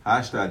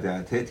 השתא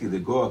דעתתי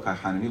לגו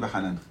כחנני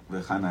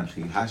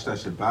וחננכי, השתא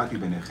שבאתי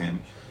ביניכם,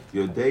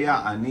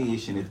 יודע אני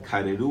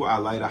שנתקררו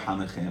עלי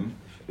רחמכם,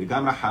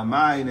 וגם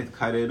רחמי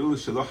נתקררו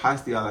שלא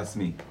חסתי על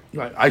עצמי.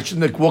 Right, I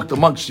shouldn't have walked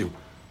amongst you.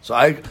 So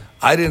I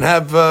didn't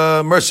have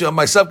mercy on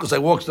myself because I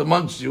walked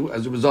amongst you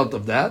as a result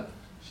of that.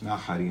 שנה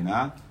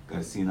חרינה,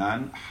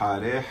 גרסינן,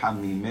 חרי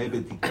חמימי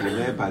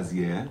בתקלה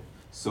בזיה,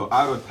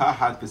 סוער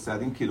תחת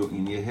בסדים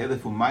קילואים, יהא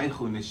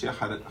לפומייכו נשי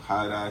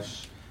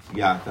חרש,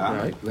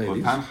 Yata.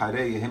 Should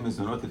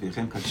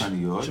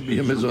be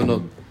your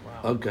mezonot.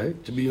 Okay.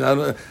 Should be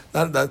not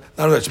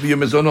that. Should be your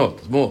mezonot.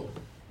 It's more.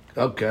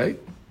 Okay.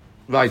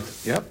 Right.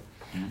 Yep.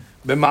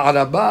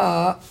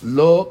 B'ma'araba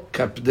lo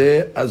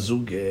kapde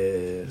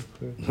azuge.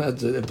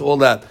 That's it. After all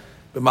that.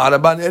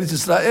 B'ma'araba in Eretz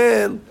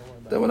Yisrael,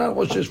 they were not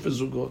roshesh for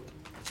zugot.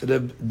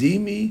 Reb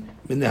Dimi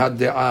min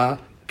hadde'a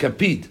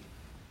kapid.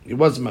 He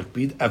was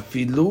makpid.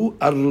 Afilu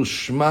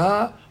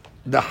arushma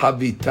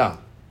dahavita.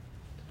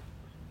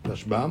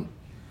 רשב"ם.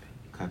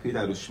 כפיד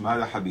הרושמה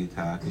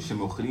לחביתה,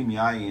 כשמוכרים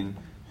יין,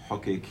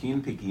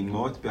 חוקקים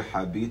פגימות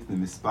בחבית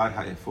במספר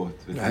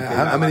האפות.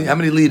 How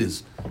many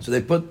liters? So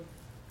they put,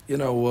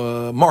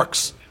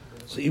 marks.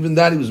 So even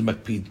that he was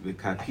makpid.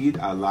 וכפיד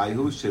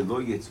עליהו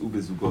שלא יצאו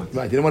בזוגות.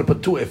 Right, he didn't want to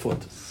put 2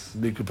 efot.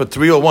 He could put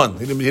 3 or 1.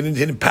 He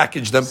didn't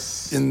package them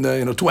in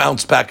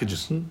 2-ounce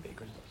packages.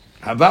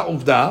 Hava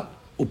uvda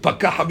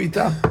upaka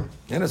habita.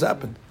 And it's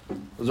happened.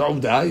 It was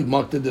uvda. He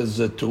marked it as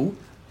 2,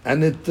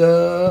 and it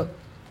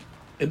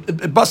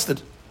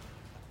busted.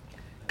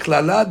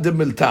 Klala de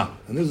milta.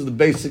 And this is the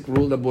basic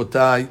rule of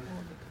Botai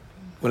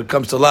when it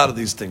comes to a lot of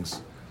these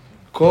things.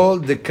 Kol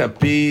de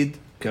kapid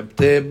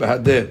kapte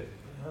bahadeh.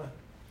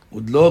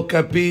 Udlo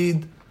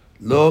kapid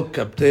lo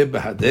kapte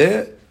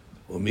bahadeh.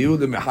 Umiu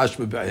de mehash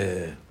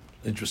beba'eh.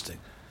 Interesting.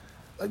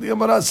 Like the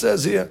Gemara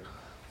says here,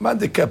 man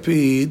de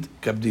kapid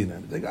kapdina.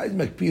 The guy's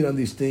makpid on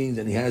these things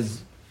and he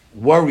has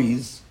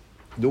worries.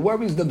 The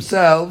worries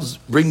themselves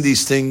bring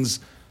these things.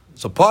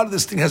 So part of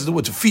this thing has to do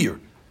with fear.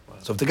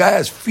 So if the guy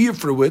has fear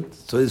for it,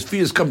 so his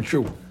fears come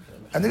true.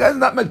 And the guy's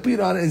not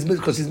makpid on it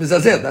because he's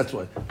mizazel, that's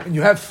why. When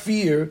you have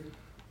fear,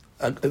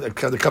 the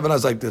kavanah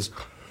is like this.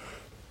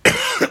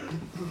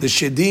 The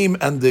shedim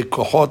and the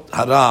kohot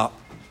hara,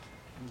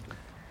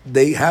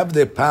 they have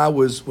their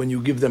powers when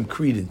you give them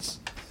credence.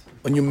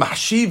 When you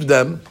mahshiv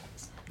them,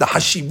 the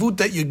hashivut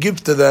that you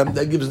give to them,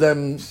 that gives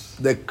them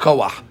the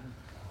koach.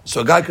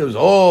 So a guy comes,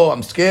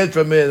 I'm scared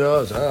from it.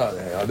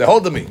 They're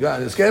holding me.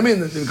 They're scared me.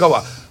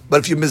 But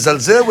if you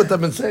mizalzel with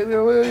them and say,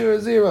 you're a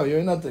zero,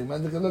 you're nothing,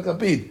 man, look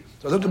up it.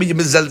 So look to me, you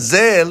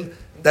mizalzel,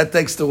 that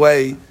takes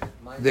away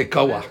the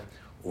kawah.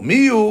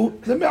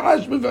 Umiyu, the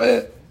me'ash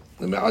b'v'eh.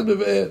 The me'ash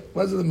b'v'eh.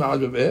 What is the me'ash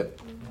b'v'eh?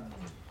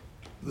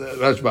 The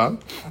Rashbam.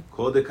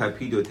 Kol de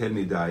kapid yoter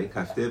midai,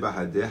 kafte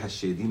b'hadeh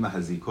hashedim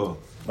mahaziko.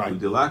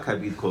 Udila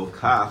kapid kol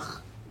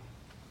kach.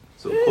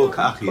 So kol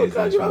kach here is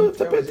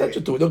Pay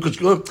attention to it.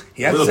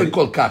 He has to say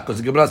kol kach, because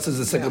the Gemara says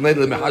the second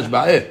later, the me'ash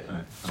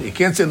b'v'eh. So you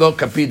can't say no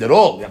kapid at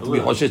all. You have to be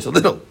hoshesh a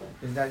little.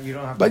 Is that you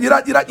don't have? But you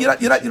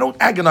don't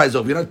agonize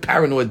over it. You're not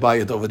paranoid by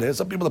it over there.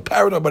 Some people are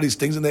paranoid about these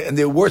things, and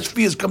their worst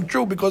fears come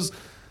true because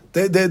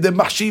they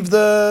machshiv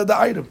the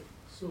item.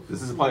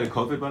 This is apply to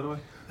COVID, by the way?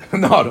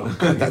 No,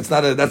 that's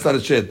not a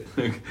shit.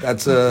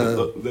 That's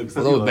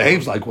although it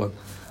behaves like one.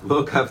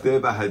 לא כבדה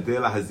בהדה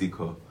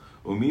להזיקו,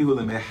 ומיהו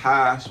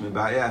למחש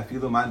מבעיה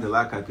אפילו מן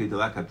דלק על פי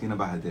דלק הפתינה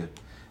בהדה.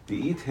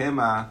 דאית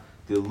המה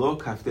דלא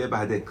כבדה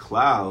בהדה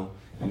כלל,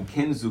 אם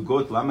כן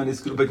זוגות למה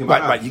נזכרו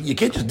בגמרא. Right. You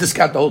can't just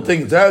discount the whole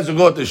thing.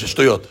 Zugot is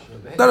shtoyot.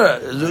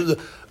 No.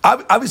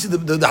 Obviously,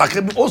 the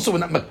Hakim also were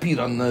not makpid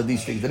on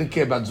these things. They didn't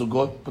care about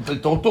Zugot, but they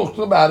don't talk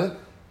about it.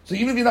 So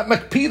even if you're not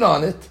makpid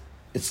on it,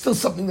 it's still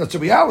something that's a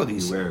reality.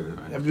 Be aware of it,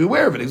 right? You have to be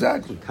aware of it,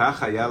 exactly.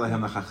 כך היה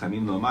להם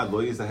לחכמים לומר,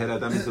 לא יזהר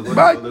אדם מזוגות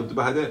Right.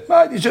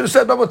 Right. You should have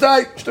said,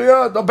 Babotai,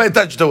 shtoyot, don't pay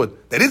attention to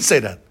it. They didn't say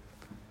that.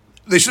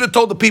 They should have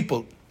told the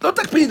people, don't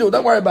makpid,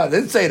 don't worry about it. They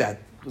didn't say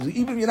that. Because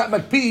even if you're not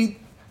makpid,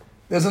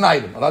 there's an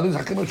item. A lot of these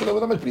Hakim should have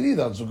not makpid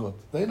either on Zugot.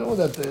 They know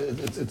that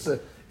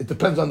it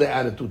depends on their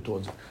attitude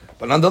towards it.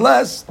 But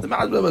nonetheless,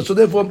 so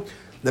therefore,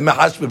 the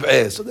mehash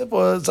b'p'eh. So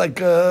therefore, it's like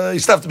you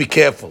still have to be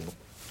careful.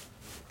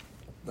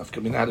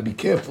 Nafka how to be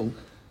careful.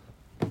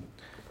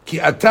 Ki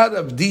atar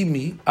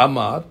avdimi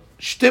amar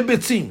shte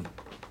betzim,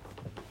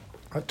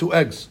 2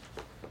 eggs,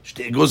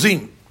 shte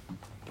egozim,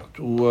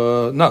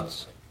 2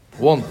 nuts,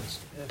 walnuts,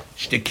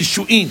 shte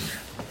kishuin.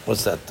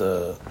 What's that?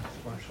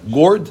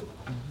 Gourd.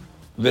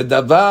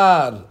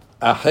 Vedavar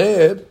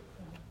aher,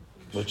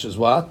 which is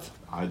what?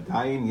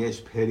 עדיין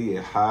יש פרי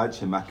אחד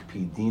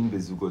שמקפידים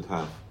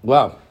בזוגותיו.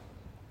 Wow.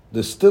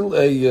 There's still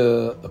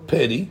a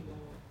peri.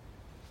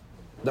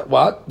 That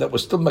what? That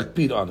was still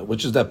makpid on it.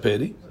 Which is that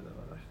peri?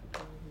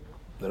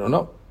 I don't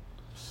know.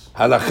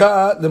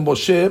 Halacha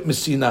leMoshe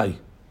Sinai.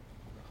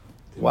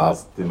 Wow.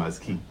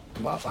 דמזכי.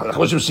 Wow. Halacha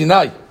Moshe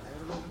Sinai.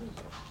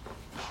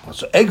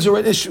 So eggs are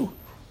an issue.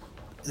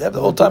 They have the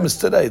old timers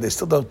today. They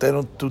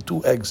don't do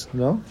 2 eggs.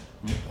 No?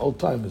 Old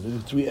timers. They do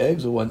 3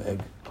 eggs or 1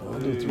 egg. They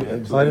do 3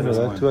 eggs. I didn't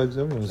know that. 2 eggs,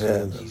 everyone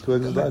says. 2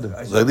 eggs is item.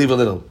 They leave a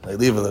little. They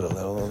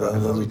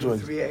do 2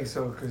 eggs. 3 eggs,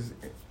 so because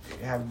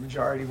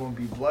majority won't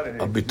be blood in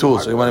it. I'll be tool,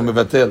 so you want to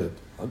mevatel it.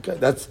 Okay,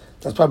 that's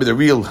probably the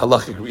real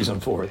halachic reason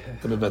for it,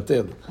 to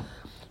mevatel it.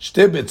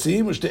 Shte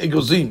betzim, shte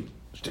egozim,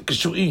 shte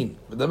kishuin.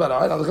 ודבר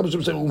אחר, הלכה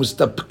משום שהוא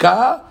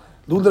מסתפקה,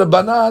 דוד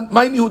רבנן,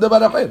 מה הניהו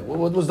דבר אחר?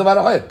 What was דבר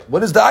אחר?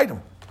 What is the item?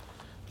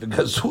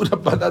 וגזו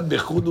רבנן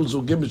בחוד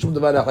וזוגים בשום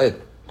דבר אחר.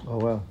 Oh,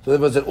 wow. So there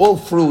was that all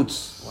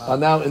fruits are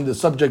now in the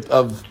subject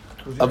of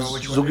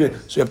zugim.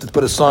 So you have to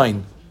put a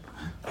sign.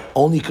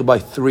 Only you can buy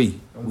 3.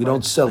 We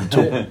don't sell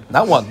 2.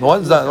 Not 1.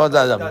 One's not.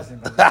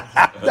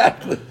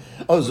 Exactly.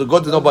 Oh, so go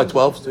to no buy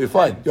 12, so you're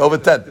fine. You're over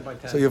 10,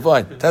 so you're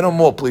fine. 10 or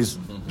more, please.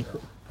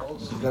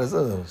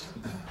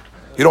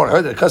 You don't want to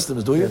hurt the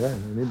customers, do you? Yeah,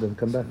 you need them.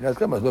 Come back. Yes,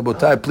 come on.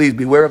 But please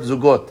beware of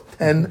Zugot.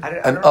 10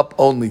 and up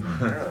only.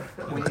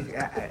 When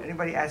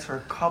anybody asks for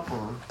a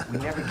couple, we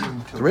never give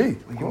them 2. 3, We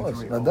of give course.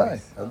 them 3.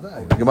 I'll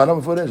die. Give my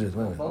number for this.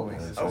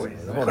 Always. I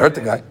don't want to hurt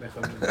the guy.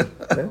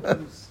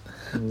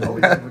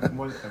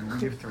 We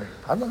give 3.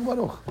 I'm not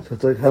Baruch. So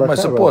it's like Have my halakha,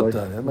 support.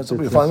 right? Have my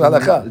support. You find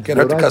halakha. Can't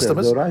hurt the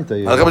customers. Doraita,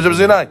 Halakha Moshe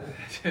Sinai.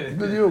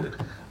 בדיוק.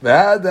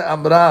 ועד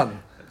אמרן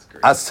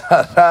 10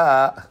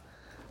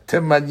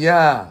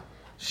 תמניה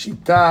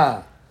שיטה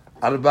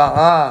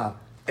 4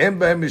 אין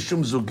בהם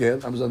משום זוגל.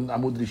 That was on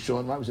עמוד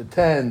ראשון. We said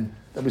 10,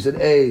 then we said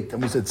 8,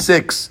 then we said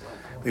 6,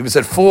 then we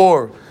said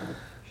 4.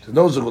 So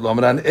no זוגל.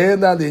 אמרן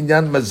אלא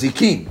לעניין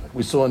מזיקים.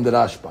 We saw in the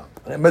Rashba.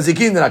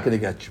 מזיקים they're not going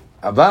to get you.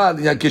 אבל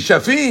לעניין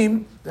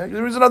כשפים,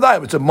 there is another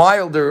item. It's a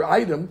milder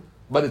item,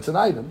 but it's an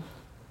item.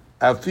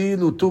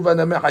 אפילו טוב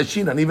הנמי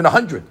חשין, and even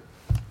 100.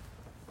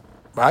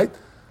 Right?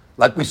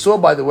 Like we saw,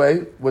 by the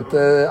way, with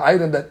the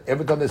item that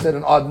every time they said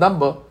an odd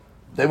number,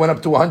 they went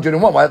up to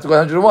 101. Why have to go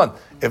 101?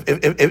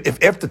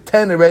 If after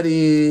 10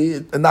 already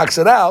it knocks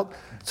it out,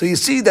 so you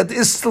see that there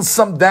is still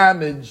some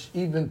damage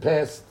even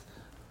past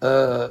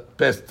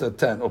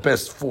 10 or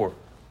past 4.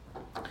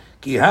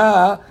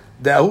 Kiha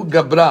dahu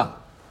gabra.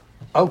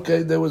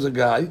 Okay, there was a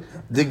guy.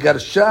 De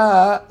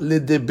garsha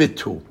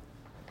ledebitu.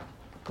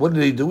 What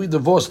did he do? He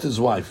divorced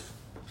his wife.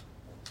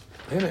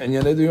 And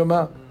Yanedu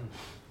Yoma.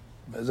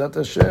 Bezat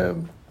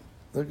Hashem.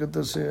 Look at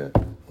this here.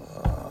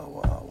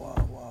 Wow.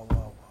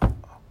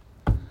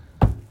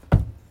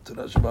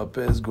 Turash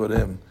Bapez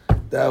Gorem.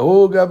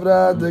 Dahu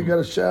Gabra de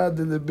Garsha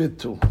de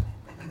Lebitu.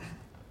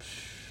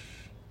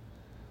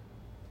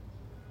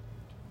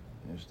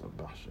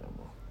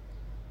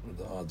 What are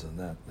the odds on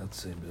that?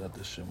 Let's see. Bezat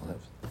Hashem will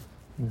have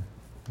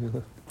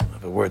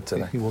a word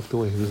today. He walked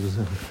away.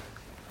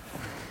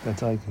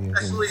 That's hiking.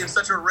 Especially in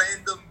such a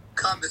random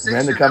conversation.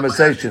 Random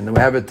conversation. And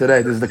we have it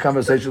today. This is the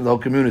conversation of the whole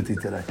community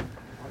today.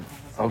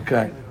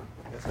 Okay.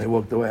 He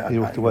walked away. He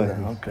walked away.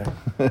 Okay.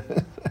 I'm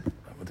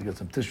going to get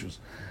some tissues.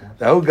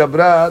 Dahu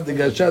Gabra de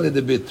Garsha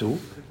de Bitu.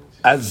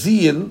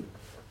 Azil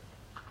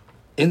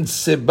in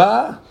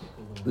Seba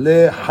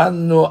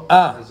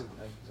lehanoa.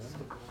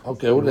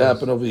 Okay, what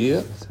happened over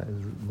here?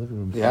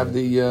 You have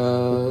the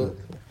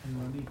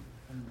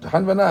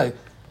Hanvanai.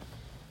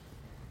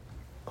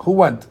 Who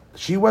went?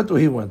 She went or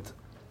he went?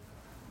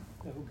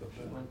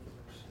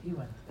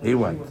 He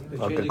went.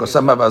 Okay, because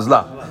some have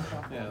Azla.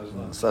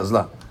 It's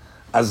Azla.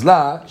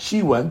 Azla,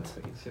 she went.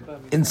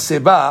 In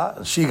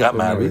Seba, she got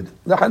married.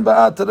 Lahan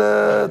ba'a to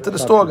the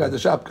store guy, the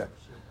shop guy.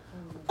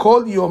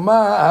 Kol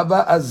Yoma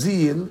hava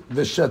azil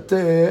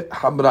v'shateh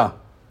hamra.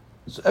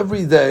 So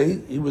every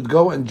day he would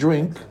go and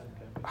drink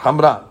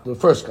hamra, the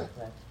first guy.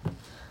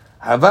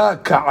 Hava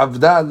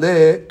ka'avda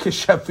le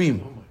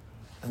kishafim.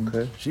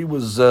 Okay. She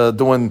was a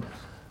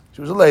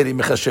lady,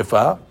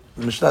 Mechashefa.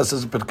 The Mishnah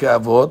says in Pirkei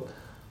Avot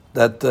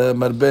that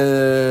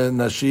marbe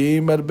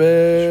nashim,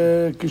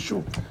 marbe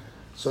kishuf.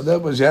 So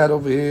that was, you had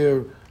over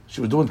here, she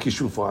was doing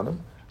kishuf on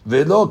him.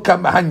 Velo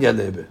kamahanya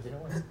lebe.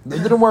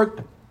 It didn't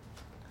work.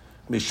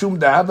 Mishum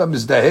da'ava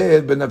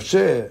mizdaher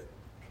benafsheh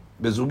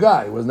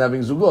bezugai. He wasn't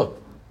having zugot.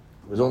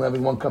 He was only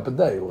having 1 cup a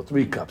day, or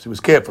 3 cups. He was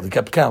careful, he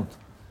kept count.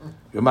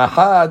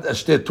 Yomahad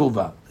ashte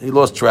tuva. He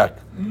lost track.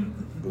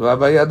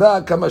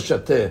 Vavayada kama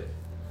shateh.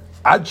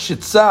 Ad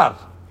shitzar.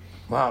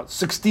 Wow,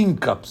 16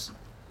 cups.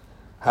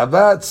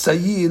 Havad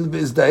sayil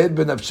v'izdaher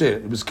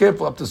benafsheh. He was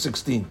careful up to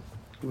 16.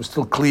 He was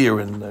still clear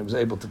and he was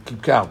able to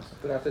keep count.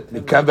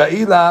 Mikan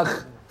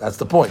va'ilach, that's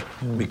the point.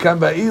 Mikan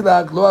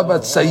va'ilach lo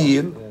havad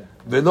sayil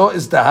v'lo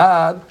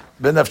izdahar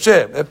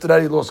benafsheh. After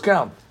that he lost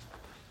count.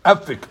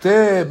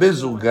 Afikte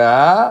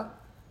bezuga.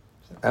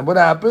 And what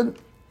happened?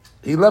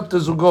 He left the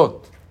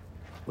zugot,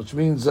 which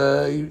means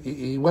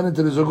he went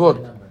into the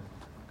zugot.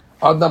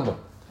 Odd number.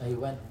 He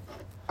went.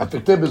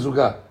 Afikte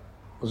bezuga.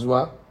 Was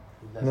what?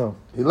 No.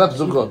 He left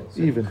zugot.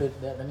 Even.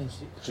 That means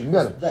She can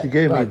get it. She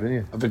gave Right. even,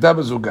 yeah. Afikta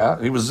bezuga.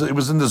 He was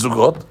in the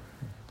zugot,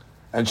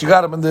 and she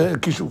got him in the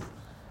kishuf.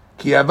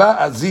 Ki hava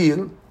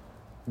azil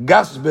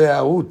gas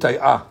be'ahu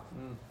tai'ah.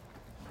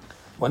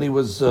 When he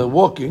was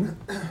walking,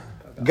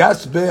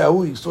 gas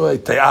be'ahu, he saw a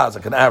tai'ah,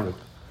 like an Arab.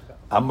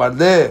 Amar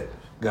le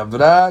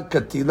gavra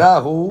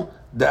katilahu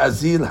de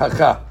azil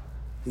haka.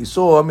 He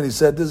saw him and he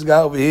said, "This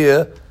guy over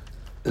here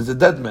is a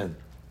dead man."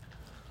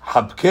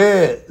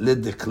 Habke le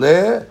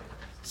dikle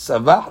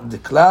savah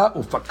dikla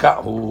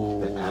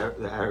ufakahu.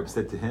 The Arab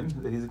said to him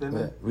that he's a good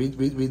man. Read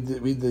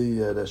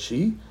the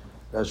Rashi,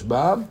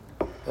 Rashbam,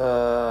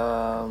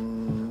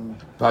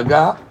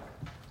 Paga,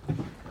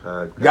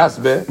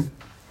 Gasbe,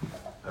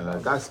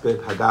 Gaspe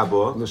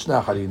Hagabo,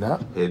 Lishna Harina.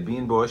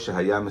 Hebin Bo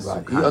Shahaya He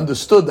Mesukhan.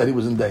 understood that he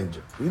was in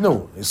danger. He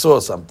knew. He saw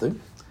something.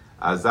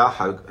 Azah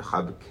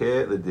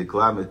Habke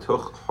Ledikla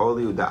Metoch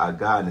Holi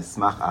Uda'aga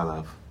Nismach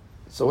Alav.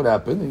 So what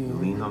happened? He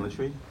leaned on the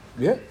tree.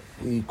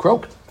 He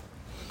croaked.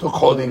 Took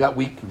hold. He got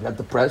weak. He got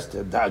depressed.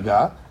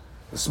 Daga.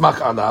 Smach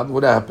alab.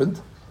 What happened?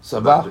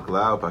 Sabah.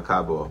 Dikla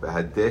Upakabo.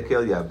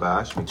 Behadekel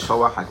Yabash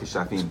Mikoach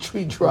HaKishafim.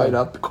 Tree dried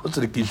up because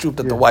of the kishuf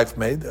that the wife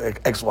made,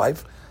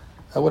 ex-wife.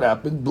 And what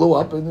happened? Blew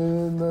up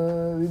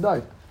and he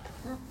died.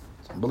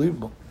 It's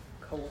unbelievable.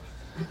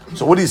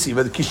 So what do you see?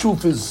 But the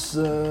kishuf is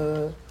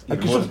a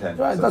kishuf.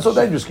 Right, not so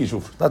dangerous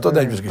kishuf. Not so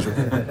dangerous kishuf.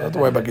 Don't have to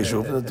worry about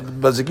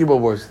kishuf. But the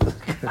keyboard worse.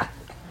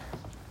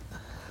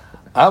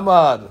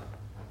 Amar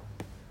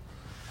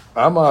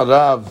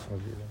Rav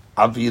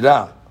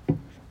Avira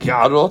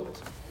Ki'arot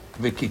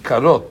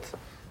v'kikarot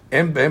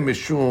em behem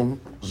mishum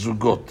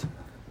zugot.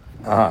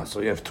 So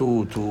you have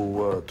two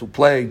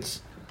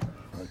plates,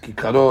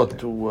 kikarot,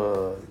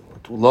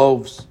 two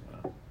loaves.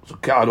 So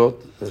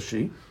ki'arot,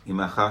 she.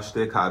 Imacha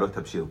Shte Ka'arot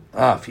Tabshil.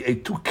 If you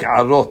ate 2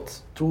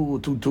 ki'arot,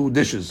 two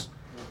dishes,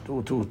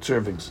 two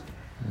servings.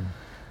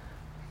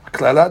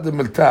 כללה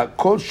דמלתה,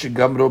 כל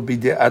שגמרו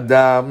בידי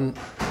אדם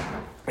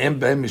אין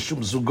בהם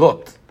משום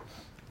זוגות.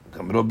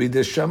 גמרו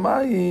בידי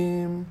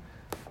שמיים,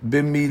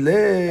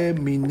 במילה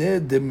מיני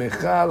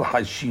דמחל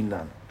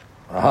חשינן.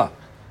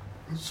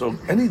 So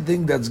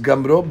anything that's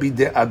gamro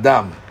bide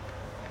adam,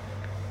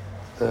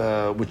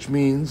 which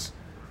means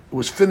it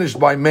was finished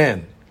by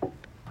man.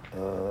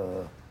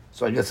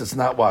 So I guess it's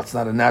not what? It's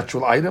not a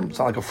natural item. It's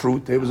not like a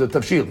fruit. It was a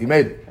tafshil. He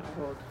made it.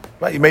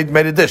 Right? He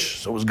made a dish.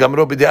 So it was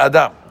gamro bide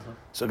adam.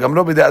 So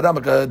gamro bide adam,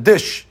 like a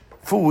dish,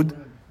 food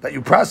that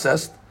you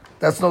processed,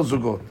 that's no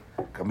zugot.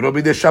 Gamro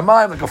bide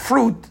shamayim, like a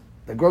fruit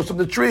that grows from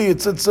the tree.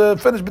 It's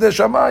finished bide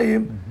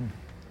shamayim.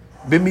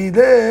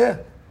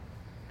 B'mideh.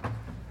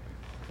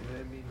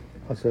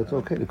 So it's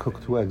okay to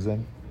cook 2 eggs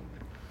then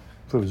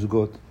for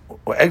zugot.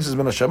 Well, eggs is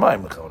min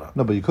hashamayim.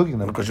 No, but you're cooking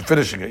them. Because you're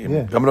finishing it.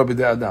 Yeah. Gamro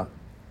b'dei adam.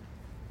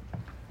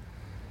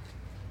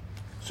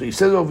 So he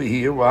says over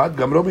here, what?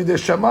 Gamro b'dei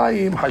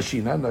shamayim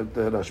hashina, not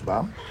the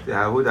Rashbam.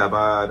 דההוא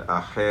דבר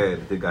אחר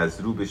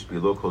דגזרו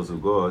בשבילו כל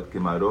זוגות,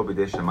 גמרו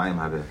בידי שמיים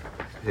הווה.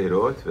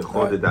 פירות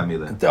וכל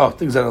דדמילה. Oh,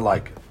 things that are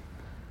like it.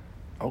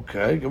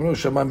 Okay. Gamro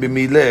shamayim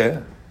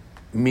b'mileh,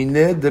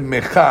 mineh de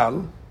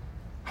mechal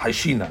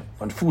hashina,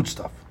 on food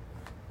stuff.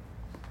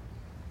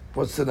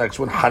 What's the next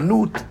one?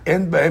 Hanut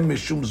en b'hem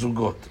mishum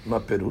zugot. מה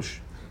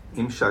פירוש?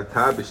 אם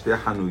שתה בשתי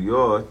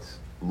חנויות,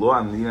 לא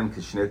עמלים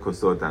כשני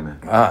כוסות דמה.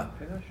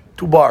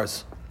 2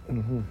 bars.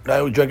 Guy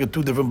who drank at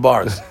 2 different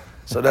bars.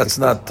 So that's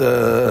not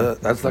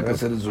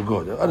considered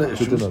zugot. Other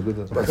issues, Good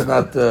enough. but it's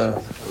not.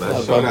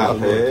 לשון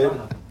אחר,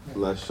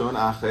 לשון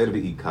אחר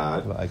בעיקר,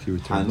 IQ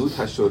returns. חנות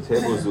השוטה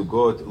בו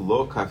זוגות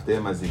לא כפתי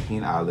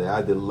מזיקין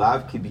עליה, דלאו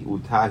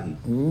כביעותה היא.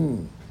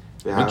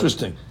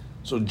 Interesting.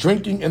 So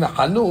drinking in a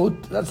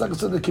hanut, that's not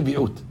considered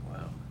kibiut.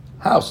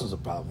 House is a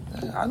problem.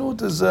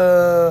 Hanut is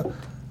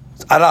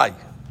it's aray.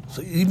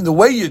 So even the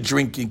way you're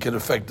drinking can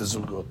affect the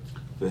zugot.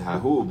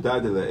 וההוא בדא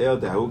דלאל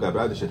דהוא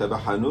גברא דשתה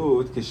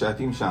בחנות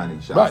כשתים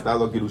שני, שעשתה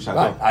לו גירושתו.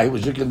 Right. I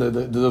was drinking,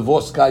 the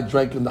divorced guy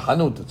drank in the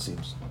hanut, it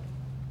seems.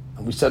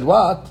 And we said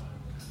what?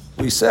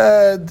 We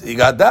said he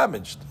got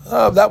damaged.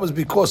 Oh, that was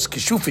because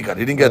kishuf he got.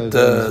 He didn't get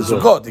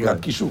zugot, he got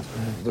kishuf.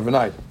 Different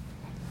night.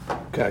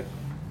 Okay.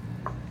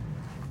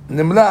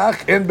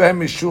 Nimlach en behem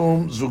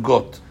mishum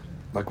zugot.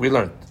 Like we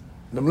learned.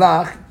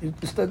 Nimlach, you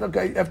said,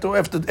 okay,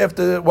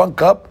 after one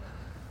cup,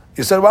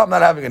 you said, well, I'm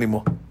not having any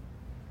more.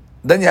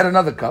 Then you had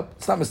another cup.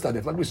 It's not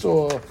mistadif, like we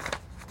saw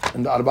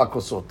in the Arba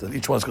Kosot, that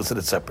each one's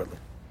considered separately.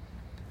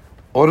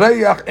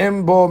 Oreyach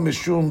en bo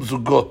mishum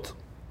zugot.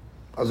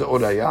 אז זה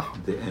אורייח.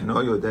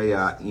 דאינו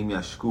יודע אם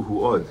ישקוהו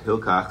עוד,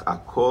 הלקח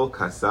הכל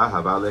כסה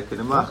הבא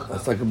לכנמלח.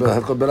 That's like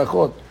הלכות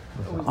ברכות,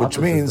 which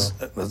means,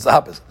 that's the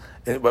opposite.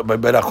 By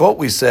berachot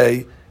we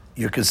say,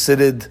 you're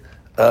considered,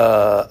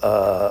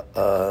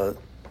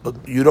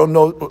 you don't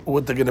know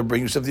what they're going to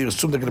bring you, so you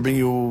assume they're going to bring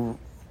you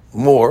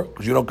more,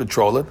 because you don't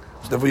control it.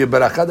 So therefore your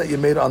berachah that you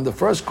made on the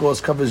first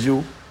course covers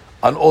you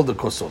on all the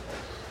kosot.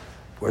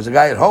 Whereas a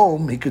guy at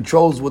home, he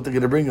controls what they're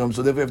going to bring him,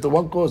 so therefore after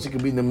one course he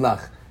can be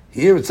nimlach.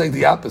 Here it's like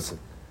the opposite.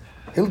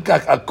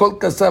 Hilkach akol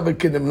kasab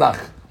kinimlach.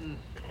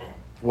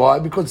 Why?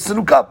 Because it's a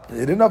new cup. He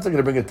didn't know if they're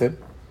going to bring it to him.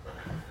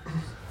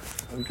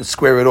 You can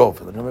square it off.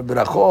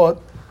 Berachot.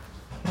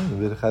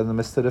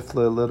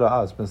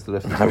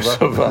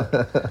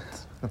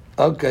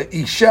 Okay.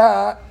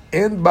 Isha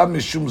en ba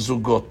mishum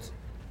zugot.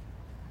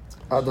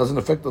 Doesn't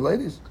affect the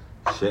ladies.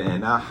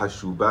 שאינה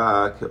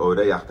חשובה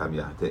כאורח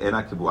תמיה,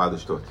 דאינה כבועה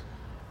לשתות.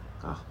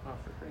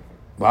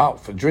 Wow,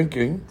 for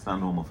drinking. It's not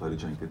normal for her to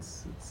drink.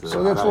 It's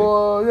so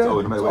therefore, yeah.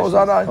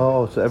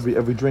 Oh, so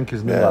every drink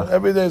is nimlach. Yeah,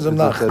 every day is a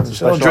nach. She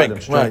don't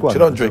drink. Right. She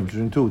don't drink.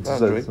 Drink two. It's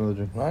another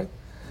drink. Right.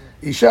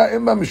 Isha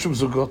imba mishum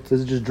zugot.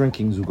 This is just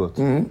drinking zugot.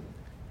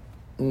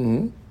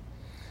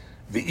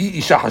 Ve'i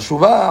isha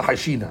hashuva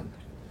hashinan.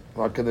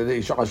 Like the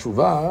isha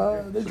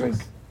hashuva, they drink.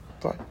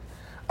 Fine.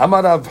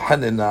 Amar Rav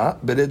Hanina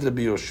bered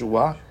Rabbi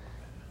Yoshua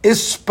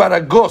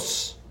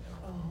isparagos.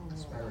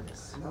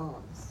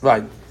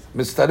 Right.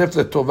 Mistaref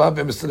letovah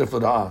ve'mistaref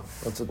lera'ah.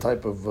 That's a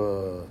type of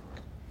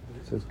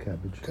It says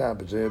cabbage.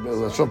 cabbage.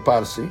 Lashon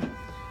Parsi.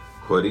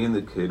 קוראים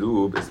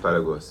לקירוב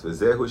אספרגוס,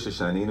 וזהו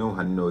ששנינו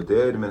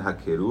הנודר מן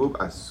הקירוב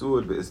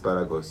אסור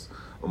באספרגוס,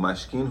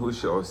 ומשכין הוא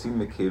שעושים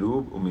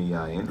מקירוב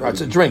ומיין. Right,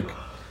 it's a drink.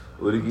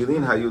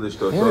 ורגילים היו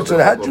לשתותו. So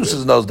they had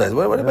juices in those days.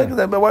 Why they making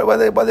that? Why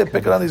they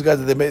picking on these guys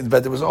that they made?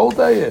 It was old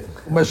day.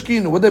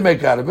 Mashkin, what they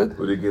make out of it?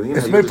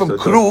 It's made from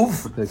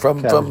kruv,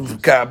 from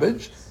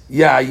cabbage,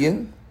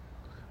 yayin.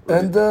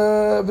 And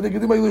every day.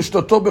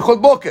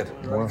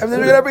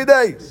 Every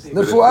day.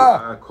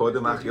 Nefua.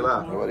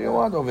 What do you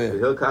want over here?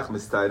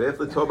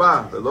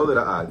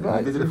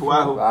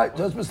 Right,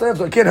 just mistaref,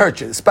 so it can't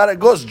hurt you.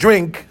 Asparagus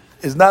drink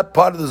is not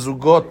part of the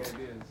zugot,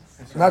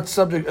 not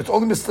subject. It's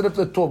only mistaref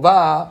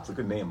letovah. It's a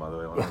good name, by the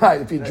way.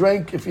 Right. If you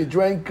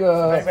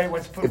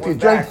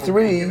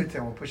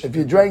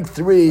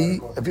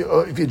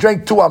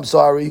drank two, I'm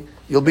sorry,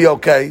 you'll be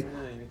okay,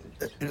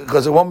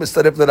 because it won't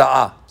mistaref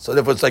lera'ah. So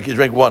therefore, it's like you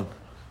drink one.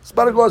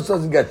 Asparagus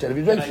doesn't get you. If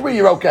you drink three,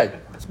 you're okay.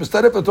 It's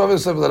mistaref letovah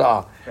mistaref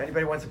lera'ah. If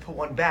anybody wants to put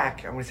one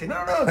back, I'm going to say,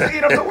 no,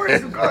 don't worry,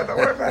 it's good, don't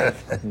worry about it.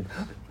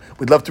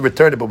 We'd love to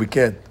return it, but we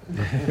can't.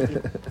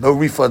 No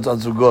refunds on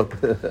zugot.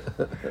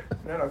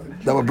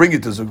 That will bring you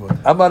to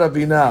zugot. Amar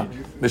Avina,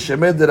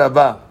 Meshemed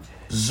Rava,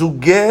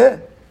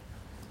 Zuge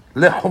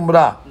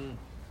lechumra,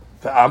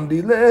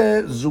 ve'amri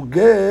le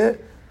Zuge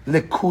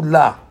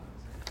lekula.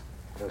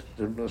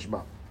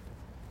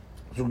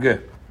 Zuge.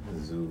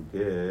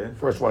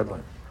 First white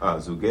line.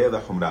 זוגה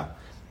לחומרה.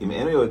 אם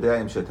אינו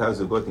יודע אם שתה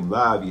זוגות עם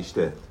לאו,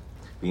 ישתה.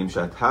 ואם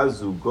שתה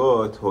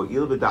זוגות,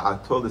 הועיל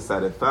בדעתו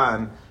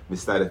לשרפן,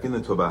 מסתרפין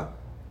לטובה.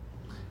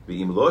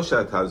 ואם לא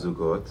שתה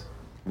זוגות,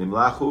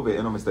 נמלחו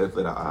ואינו מסתרף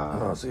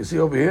לרעה. So you see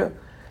over here,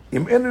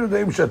 אם אינו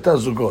יודע אם שתה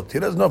זוגות, he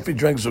doesn't know if he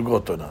drank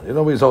זוגות or not. You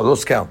know,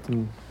 those count.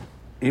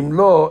 אם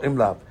לא, אם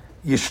לאו,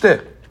 ישתה.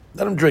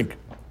 Let him drink.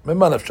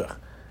 ממה נפשך?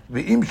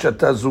 ואם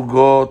שתה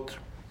זוגות,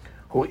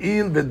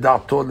 הועיל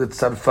בדעתו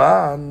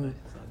לצרפן,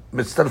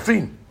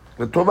 מצטרפין.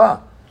 לטובה.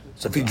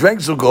 So if he drank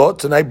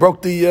zugot, and he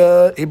broke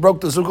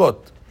the zugot.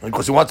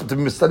 Because he wants him to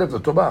be mistaref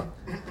lטובה.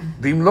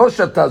 V'im lo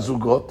shata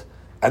zugot,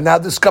 and now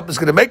this cup is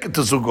going to make it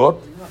to zugot,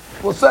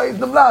 we'll say, it's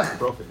nemlach.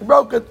 He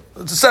broke it.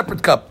 It's a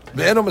separate cup.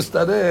 Ve'eno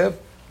mistaref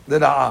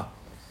lera'ah.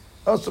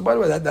 Oh, so by the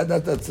way,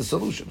 that's the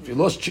solution. If you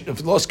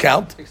lost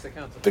count,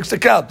 fix the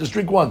count. Just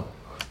drink one.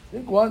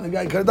 Drink one. The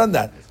guy could have done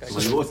that. So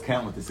he lost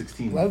count with the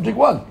 16. Let him drink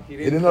one. He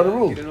didn't know the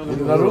rule. He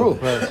didn't know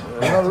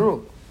the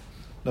rule.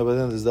 No, but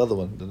then there's the other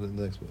one, the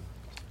next one.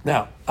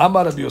 Now,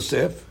 Amar Rabbi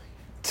Yosef,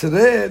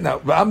 today, now,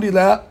 V'amri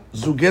la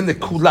zugeh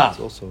lekula.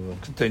 Also,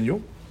 Continue.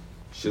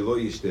 שלא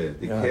ישתה.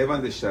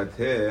 דכיוון דשתה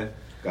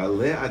Right.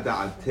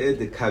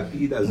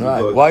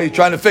 Why are you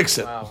trying to fix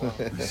it?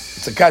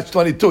 It's a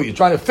catch-22. You're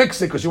trying to fix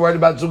it because you're worried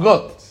about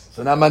zugot.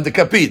 So now man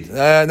dekapid.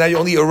 Now you're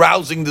only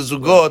arousing the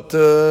zugot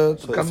to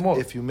come more.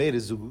 If you made a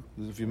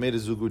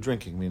zugu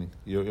drinking, meaning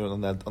you're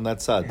on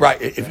that side.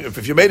 Right.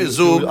 If you made a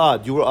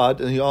zug, you were odd,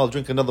 and I'll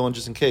drink another one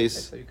just in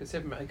case. So you could say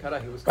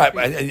Ma'ikara, he was right,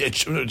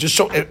 and just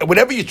show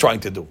whatever you're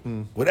trying to do,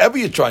 whatever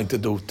you're trying to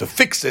do to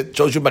fix it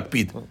shows you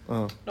makpid.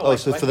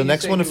 So for the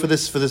next one or for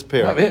this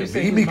pair?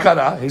 V'imi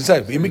kara, he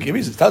said. V'imi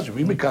tells you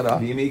v'imi kara.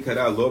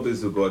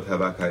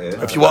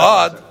 If you were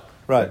odd,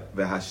 right.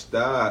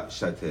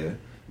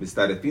 You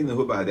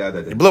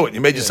blew it. You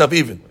made yourself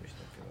even.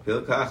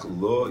 Even if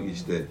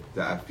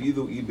you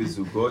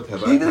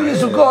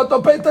zugot,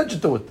 don't pay attention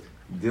to it.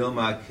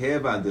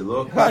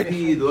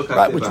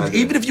 Right. Which means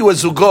even if you were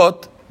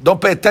zugot,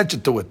 don't pay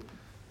attention to it.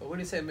 But when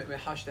you say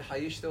mehash the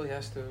hayish, still he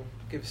has to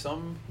give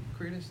some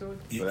credence to it.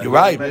 You're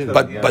right,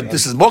 but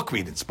this is more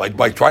credence.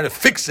 By trying to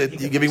fix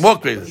it, you're giving more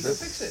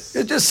credence.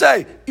 You just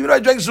say, even though I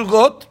drank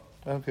zugot,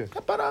 okay,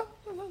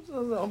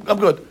 I'm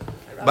good.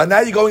 But now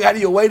you're going out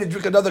of your way to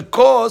drink another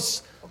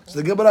course. So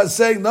the Gemara is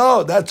saying,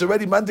 no, that's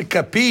already mandik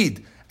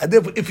kapid. And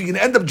therefore, if you can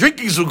end up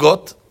drinking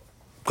zugot,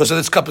 because of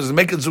this cup is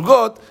making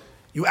zugot,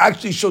 you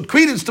actually showed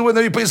credence to it, and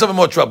then you put yourself in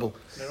more trouble.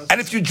 And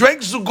if you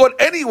drank zugot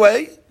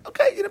anyway,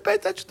 okay, you didn't pay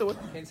attention to it.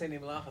 You can't say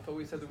nimlach. I thought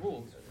we said the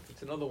rules. If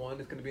it's another one,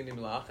 it's going to be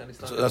nimlach, and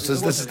it's not. So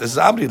this is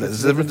Amri. This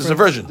is a different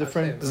version. This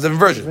is a different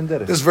version.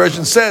 This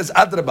version says,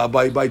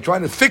 Adraba, by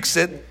trying to fix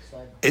it,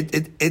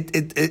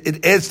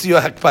 it adds to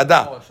your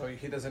hakpada. Oh, so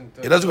he doesn't.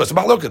 It doesn't go. So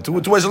look, two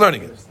ways of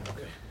learning it.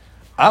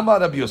 Amar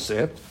Rabbi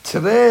Yosef,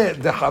 Tere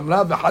de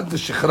Hamra v'had de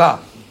Shechra.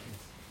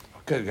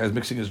 Okay, the guy's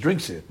mixing his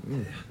drinks here.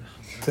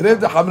 Tere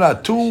de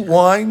Hamra, 2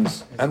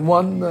 wines and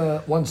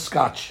one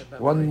scotch,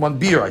 one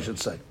beer, I should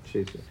say.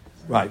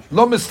 Right.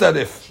 Lo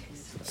mistarif.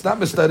 It's not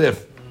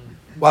mistarif.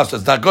 Wow, so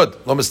it's not good.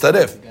 Lo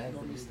mistarif.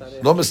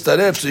 Lo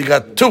mistarif. So you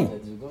got 2.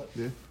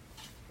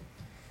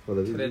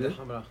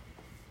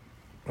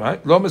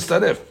 Right. Lo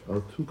mistarif.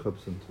 Oh, 2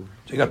 cups and 2.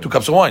 So you got 2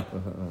 cups of wine.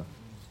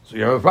 So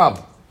you have a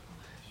problem.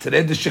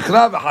 Today the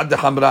shikra v'had the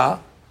hamra,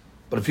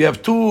 but if you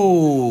have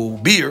 2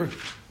 beer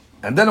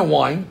and then a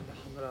wine,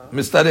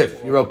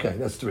 mistarif, you're okay.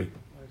 That's 3.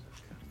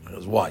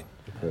 That's wine.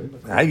 Okay.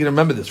 Now, how are you going to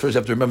remember this? First, you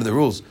have to remember the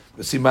rules.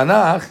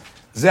 V'simanach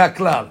ze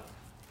haklal.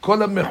 Kol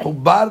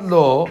mechubar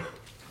lo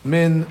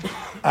min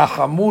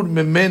achamur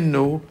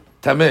mimenu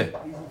tameh,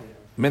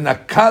 min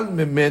akal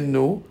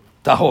mimenu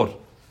tahor.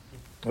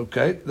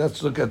 Okay,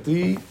 let's look at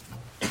the.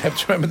 I have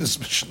to remember this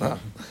Mishnah.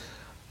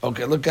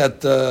 Okay, look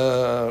at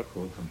כל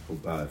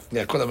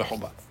כל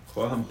המחובר.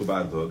 כל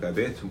המחובר לו,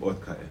 גבי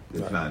טומאות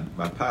כאלה.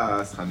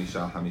 מפס 5.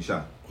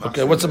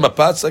 Okay, what's a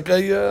mapatz? Like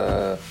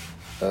a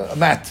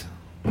mat.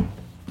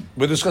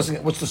 We're discussing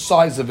it. What's the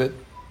size of it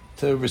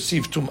to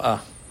receive tum'ah?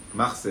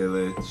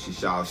 מחסלת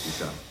 6 על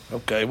 6.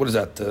 Okay, what is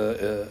that?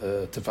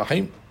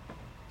 Tefachim?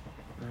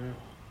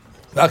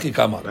 ואחי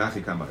כמר.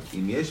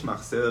 אם יש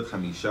מחסלת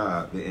 5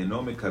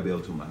 ואינו מקבל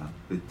טומאה,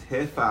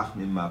 וטפח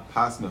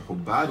ממפס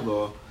מחובר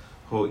לו,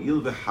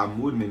 הואיל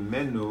וחמור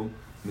ממנו,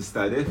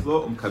 מסתרף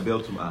לו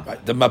ומקבל טומאה.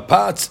 The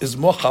mapatz is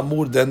more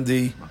chamur than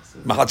the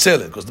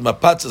mahatzelet, because the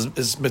mapatz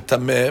is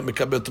metameh,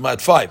 מקבל טומאה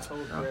at 5.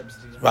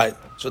 Right.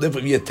 So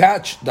therefore, if you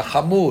attach the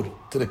chamur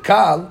to the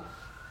kal,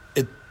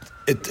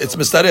 it's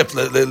מסתרף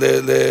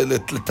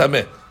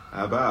לטמא.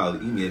 אבל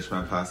אם יש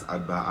מפס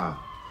 4,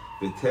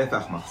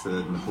 וטפח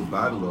מחסלת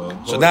מחובר לו.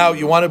 So now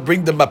you want to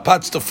bring the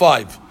mapatz to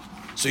 5.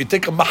 So you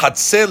take a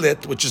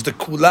mahatzelet, which is the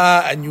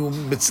kula, and you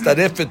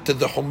mitzaref it to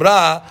the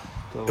humra,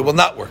 it will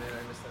not work.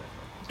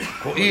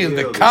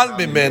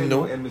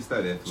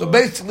 So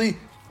basically,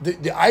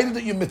 the item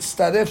that you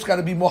mitzaref has got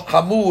to be more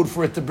chamur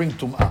for it to bring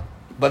tum'ah.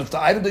 But if the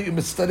item that you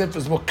mitzaref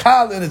is more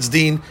kal in its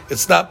deen,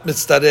 it's not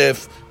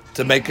mitzaref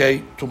to make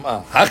a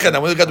tum'ah. Hakana,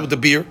 when we got with the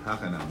beer.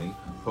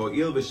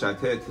 הואיל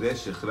ושתה תרי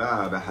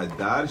שכרה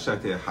והדר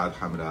שתה אחד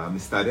חמרה,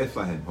 מסתרף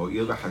להם,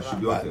 הואיל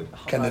וחשוב יותר.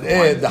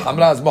 כנראה, the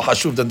hamra is more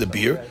חשוב than the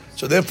beer,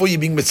 so therefore you're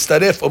being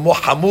mitzaref or more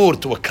hamur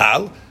to a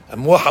kal, and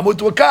more hamur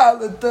to a kal,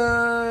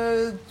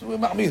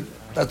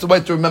 that's the way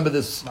to remember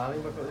this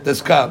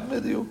kal.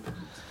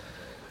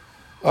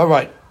 All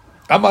right.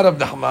 Amar Rav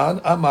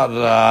Nachman, Amar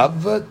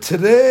Rav,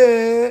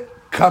 Tere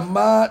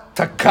kama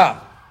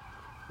taka,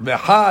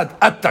 v'had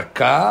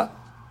ataka,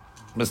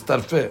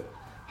 mistarfeh.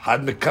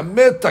 had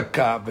mekamet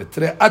taka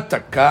v'tre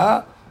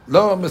ataka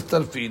lo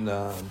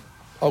mistarfina.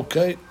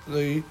 Okay,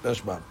 the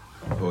Rashbam.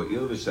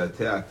 הואיל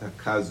ושתה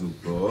התקה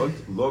זוגות,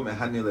 לא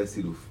מהנה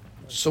לסירוף.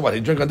 So what, he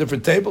drink on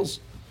different tables?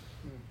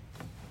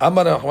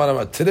 Amar Rahman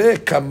Amar, Tere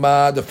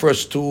kama, the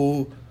first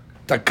 2,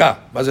 taka.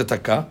 What is it,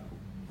 taka?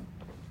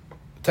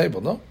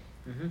 Table, no?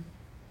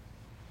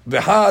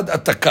 V'had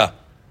ataka.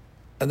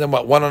 And then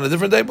what, one on a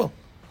different table?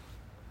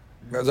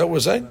 Is that what we're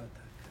saying?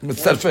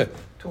 Mitzarfeh.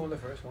 2 on the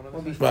first, 1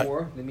 on the Right.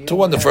 second.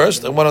 2 on the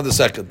first and 1 on the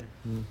second.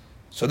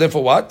 So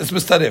therefore what? It's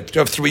mistarif. If you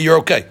have 3, you're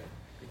okay.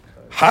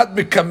 Had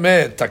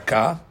mikameh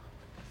taka.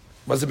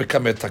 What's the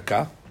mikameh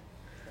taka?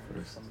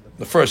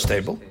 The first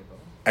table.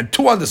 And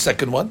 2 on the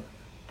second one.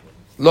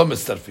 Lo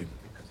mistarfim.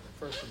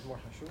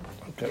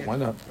 Okay, why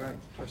not? Right.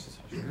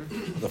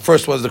 The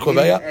first was the Eating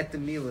koveya. at the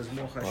meal is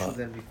more chashuv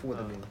than before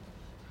the meal.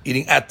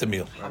 Eating at the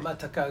meal. Hamat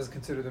taka is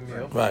considered a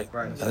meal. Right.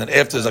 Right. And then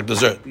after is like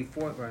dessert.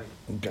 Before, right.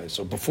 Okay,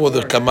 so before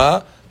the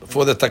kama,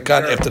 before the taka,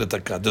 and after the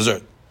taka,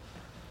 dessert.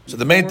 So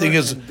the main thing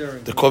is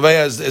the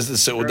koveya is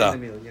the During the seudah.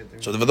 meal, yeah,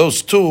 during So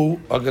those two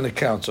are going to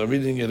count. So I'm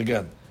reading it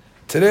again.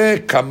 Today,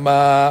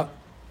 kama,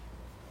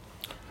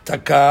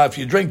 taka. If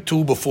you drink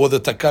two before the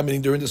taka,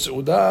 meaning during the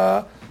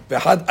seudah,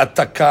 v'had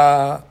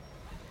ataka.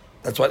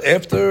 That's what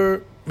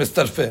after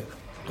mistarfeh,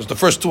 because the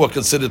first two are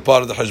considered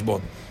part of the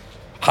hashbon.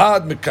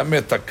 Had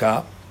mikame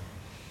taka,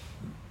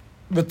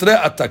 v'tre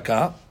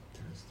ataka.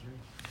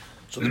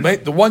 So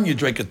the one you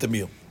drink at the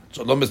meal.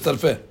 So lo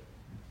mistarfeh.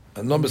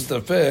 And no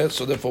mistarfeh,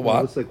 so therefore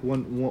what? It's like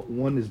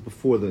one is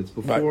before that. It's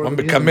before. Right, one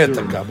the meal bekameh and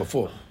during. taka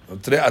before.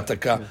 Tre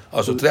ataka.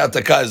 Oh, so tre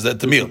ataka is at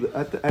the meal.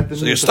 At the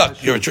So meal you're is stuck.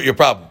 the You're your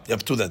problem. You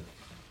have two then.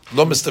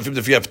 No mistafim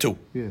if you have two.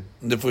 Yeah.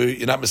 And therefore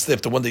you're not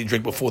mistaf the one that you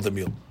drink before the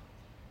meal.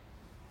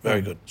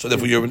 Very good. So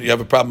therefore you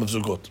have a problem with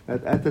zugot.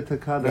 At the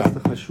taka, that's the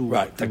chashuv.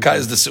 Right. Taka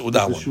is the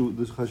seudah one.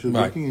 The chashuv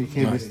Right. drinking, and you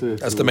can't Right. miss the.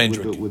 That's the main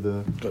with drinking. With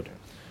the Good.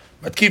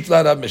 But keep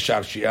larav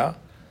misharshia.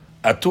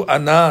 Atu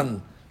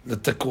anan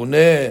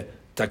letakune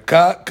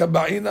taka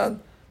kaba'inan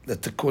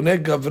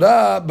letakune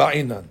gavra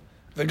ba'inan.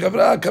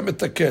 V'gavra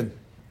kametaken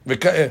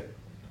v'ka'eh.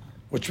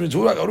 Which means,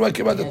 what do I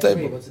care about the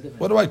table?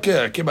 What do I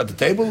care? I care about the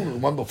table,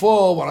 one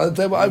before, one on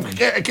the table. I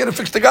can't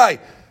fix the guy.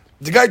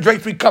 The guy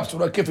drank 3 cups. What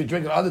do I care if he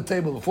drank it on the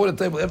table, before the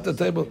table, after the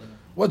table?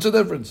 What's the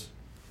difference?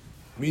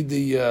 Read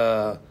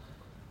the,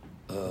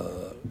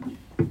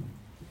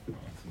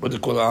 what do you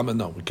call it?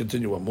 No, we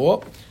continue one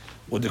more.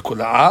 What do you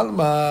call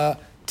it?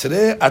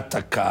 Tre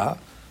ataka,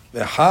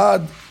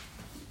 v'had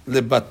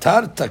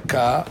lebatar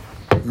taka,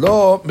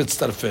 lo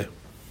mitztarfeh.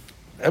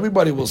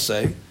 Everybody will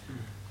say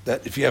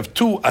that if you have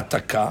 2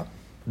 ataka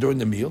during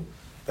the meal,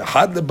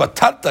 v'had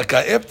lebatar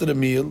taka after the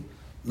meal,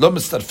 lo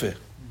mitztarfeh.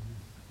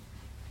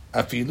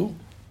 Afilu.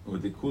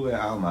 ודכולי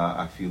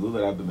עלמא, אפילו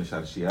לרב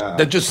במשרשייה,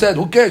 That just said,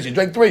 who cares? You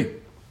drank 3.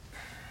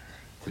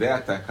 תרי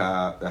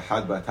התקה,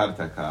 אחד בתר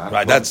תקה,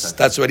 Right,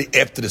 that's already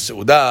after the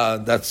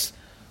seudah. That's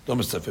לא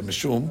מסתפק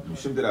משום.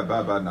 משום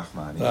דרבה בר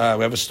נחמני,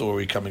 We have a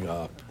story coming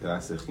up.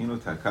 דרסכינו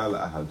תקה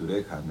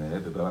להדורי קנה,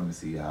 ובא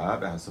המסיעה,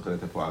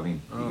 והסוחרת הפועלים.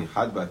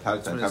 אחד בתר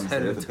תקה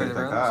מסתרת בתר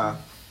תקה,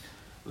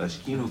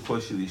 להשכינו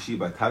כל שלישי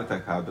בתר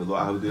תקה, ולא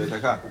ההדורי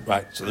תקה.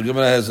 Right, so the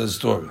Gemara has a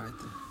story.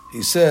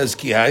 He says,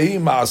 Ki ha'i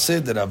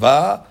ma'aseh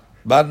derava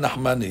bar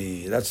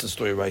Nachmani. That's the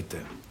story right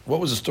there.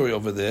 What was the story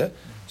over there?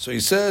 So he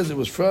says it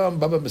was from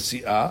Baba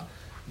Mesi'ah.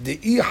 The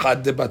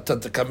ihad de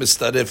batataka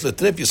mistaref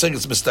letref. You're saying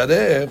it's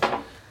mistaref.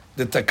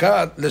 The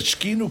takat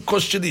leshkinu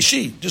kos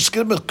shelishi. Just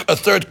give him a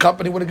third cup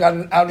and he would have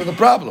gotten out of the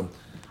problem.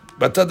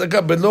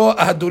 Batataka belo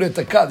ahadure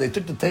takat. They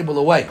took the table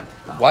away.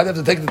 Why did they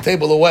have to take the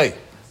table away?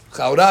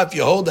 Chaura, if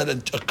you hold that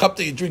a cup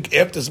that you drink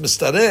after is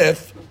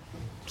mistaref,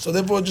 so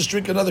therefore just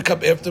drink another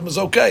cup after him is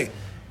okay.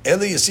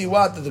 Eli, you see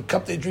what? That the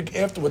cup they drink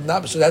after would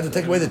not, so they had to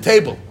take away the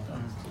table.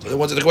 So they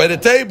wanted to take away the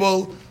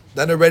table,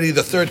 then already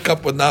the third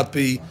cup would not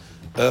be.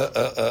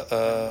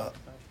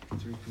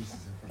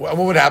 What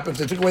would happen if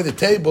they took away the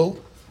table?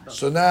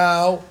 So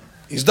now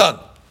he's done.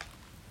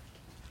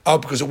 Oh,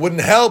 because it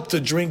wouldn't help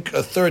to drink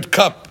a third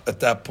cup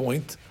at that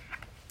point.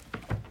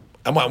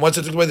 And once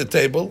they took away the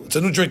table, it's a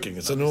new drinking.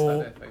 It's a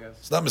new.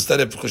 It's not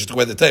mistaref because you took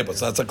away the table.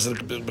 It's not like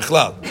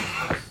bichlal.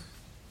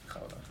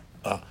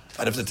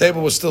 And if the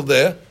table was still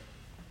there.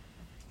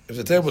 If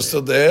the table was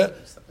still there,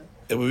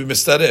 it would be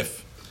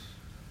mistarif.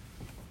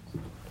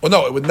 Oh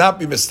no, it would not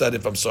be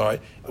mistarif, I'm sorry.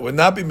 It would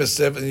not be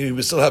mistarif, and you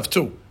would still have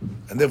 2.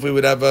 And therefore we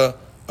would have a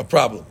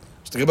problem.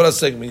 So the Gemara is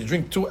saying, when you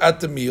drink 2 at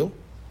the meal,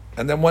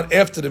 and then 1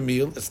 after the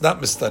meal, it's not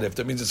mistarif.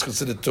 That means it's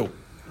considered 2.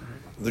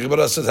 The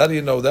Gemara says, how do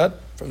you know that?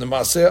 From the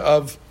Maaseh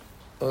of,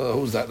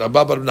 who's that?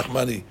 Rabba bar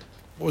Nachmani.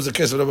 What was the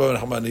case of Rabba bar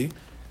Nachmani?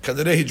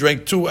 Kadere, he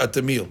drank 2 at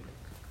the meal.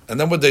 And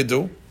then what they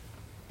do?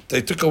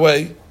 They took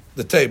away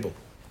the table.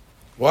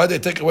 Why they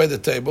take away the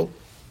table?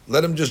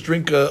 Let him just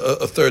drink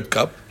a third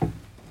cup.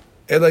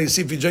 And you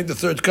see, if you drink the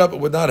third cup, it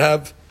would not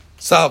have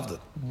solved it.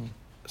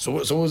 So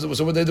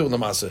what they do in the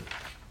Maaseh?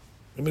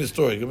 Give me the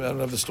story. I don't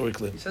have the story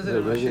clear. He says it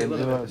in Rashi a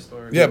little bit, the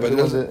story. Yeah, but it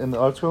was, in the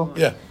article.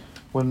 yeah.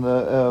 When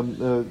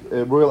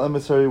the royal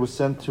emissary was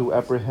sent to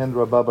apprehend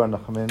Rabba bar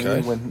Nachmani,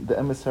 Okay. when the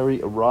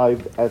emissary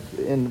arrived at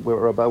the inn where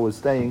Rabba was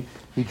staying,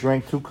 he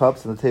drank 2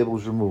 cups and the table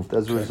was removed.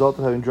 As a result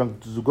of having drunk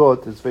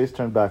zugot, his face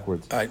turned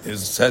backwards. All right,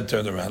 his head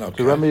turned around. Okay.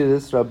 To remedy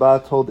this,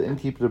 Rabba told the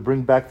innkeeper to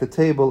bring back the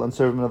table and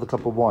serve him another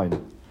cup of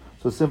wine.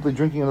 So simply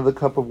drinking another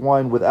cup of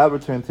wine without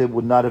returning the table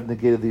would not have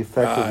negated the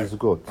effect of the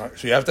zugot. All right,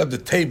 so you have to have the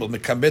table,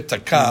 mekamet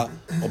taka,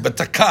 or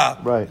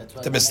betaka, Right.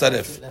 to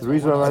mistarif. The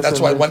reason why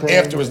That's why one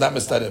after is not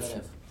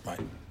mistarif. Right.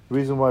 The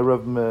reason why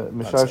Rav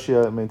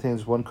Mishashia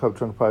maintains 1 cup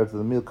drunk prior to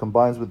the meal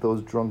combines with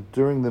those drunk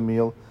during the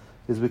meal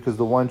is because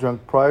the wine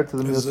drunk prior to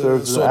the meal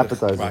serves as an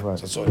appetizer. Right.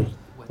 So sorry.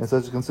 And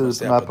such is considered What's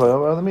the not part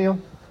appetite? of the meal.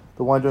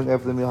 The wine drunk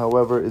after the meal,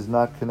 however, is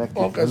not connected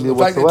Okay, to so the meal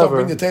the fact they don't whatsoever.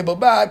 bring the table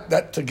back,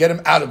 that to get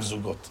him out of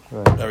zugot.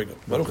 Right. Very good.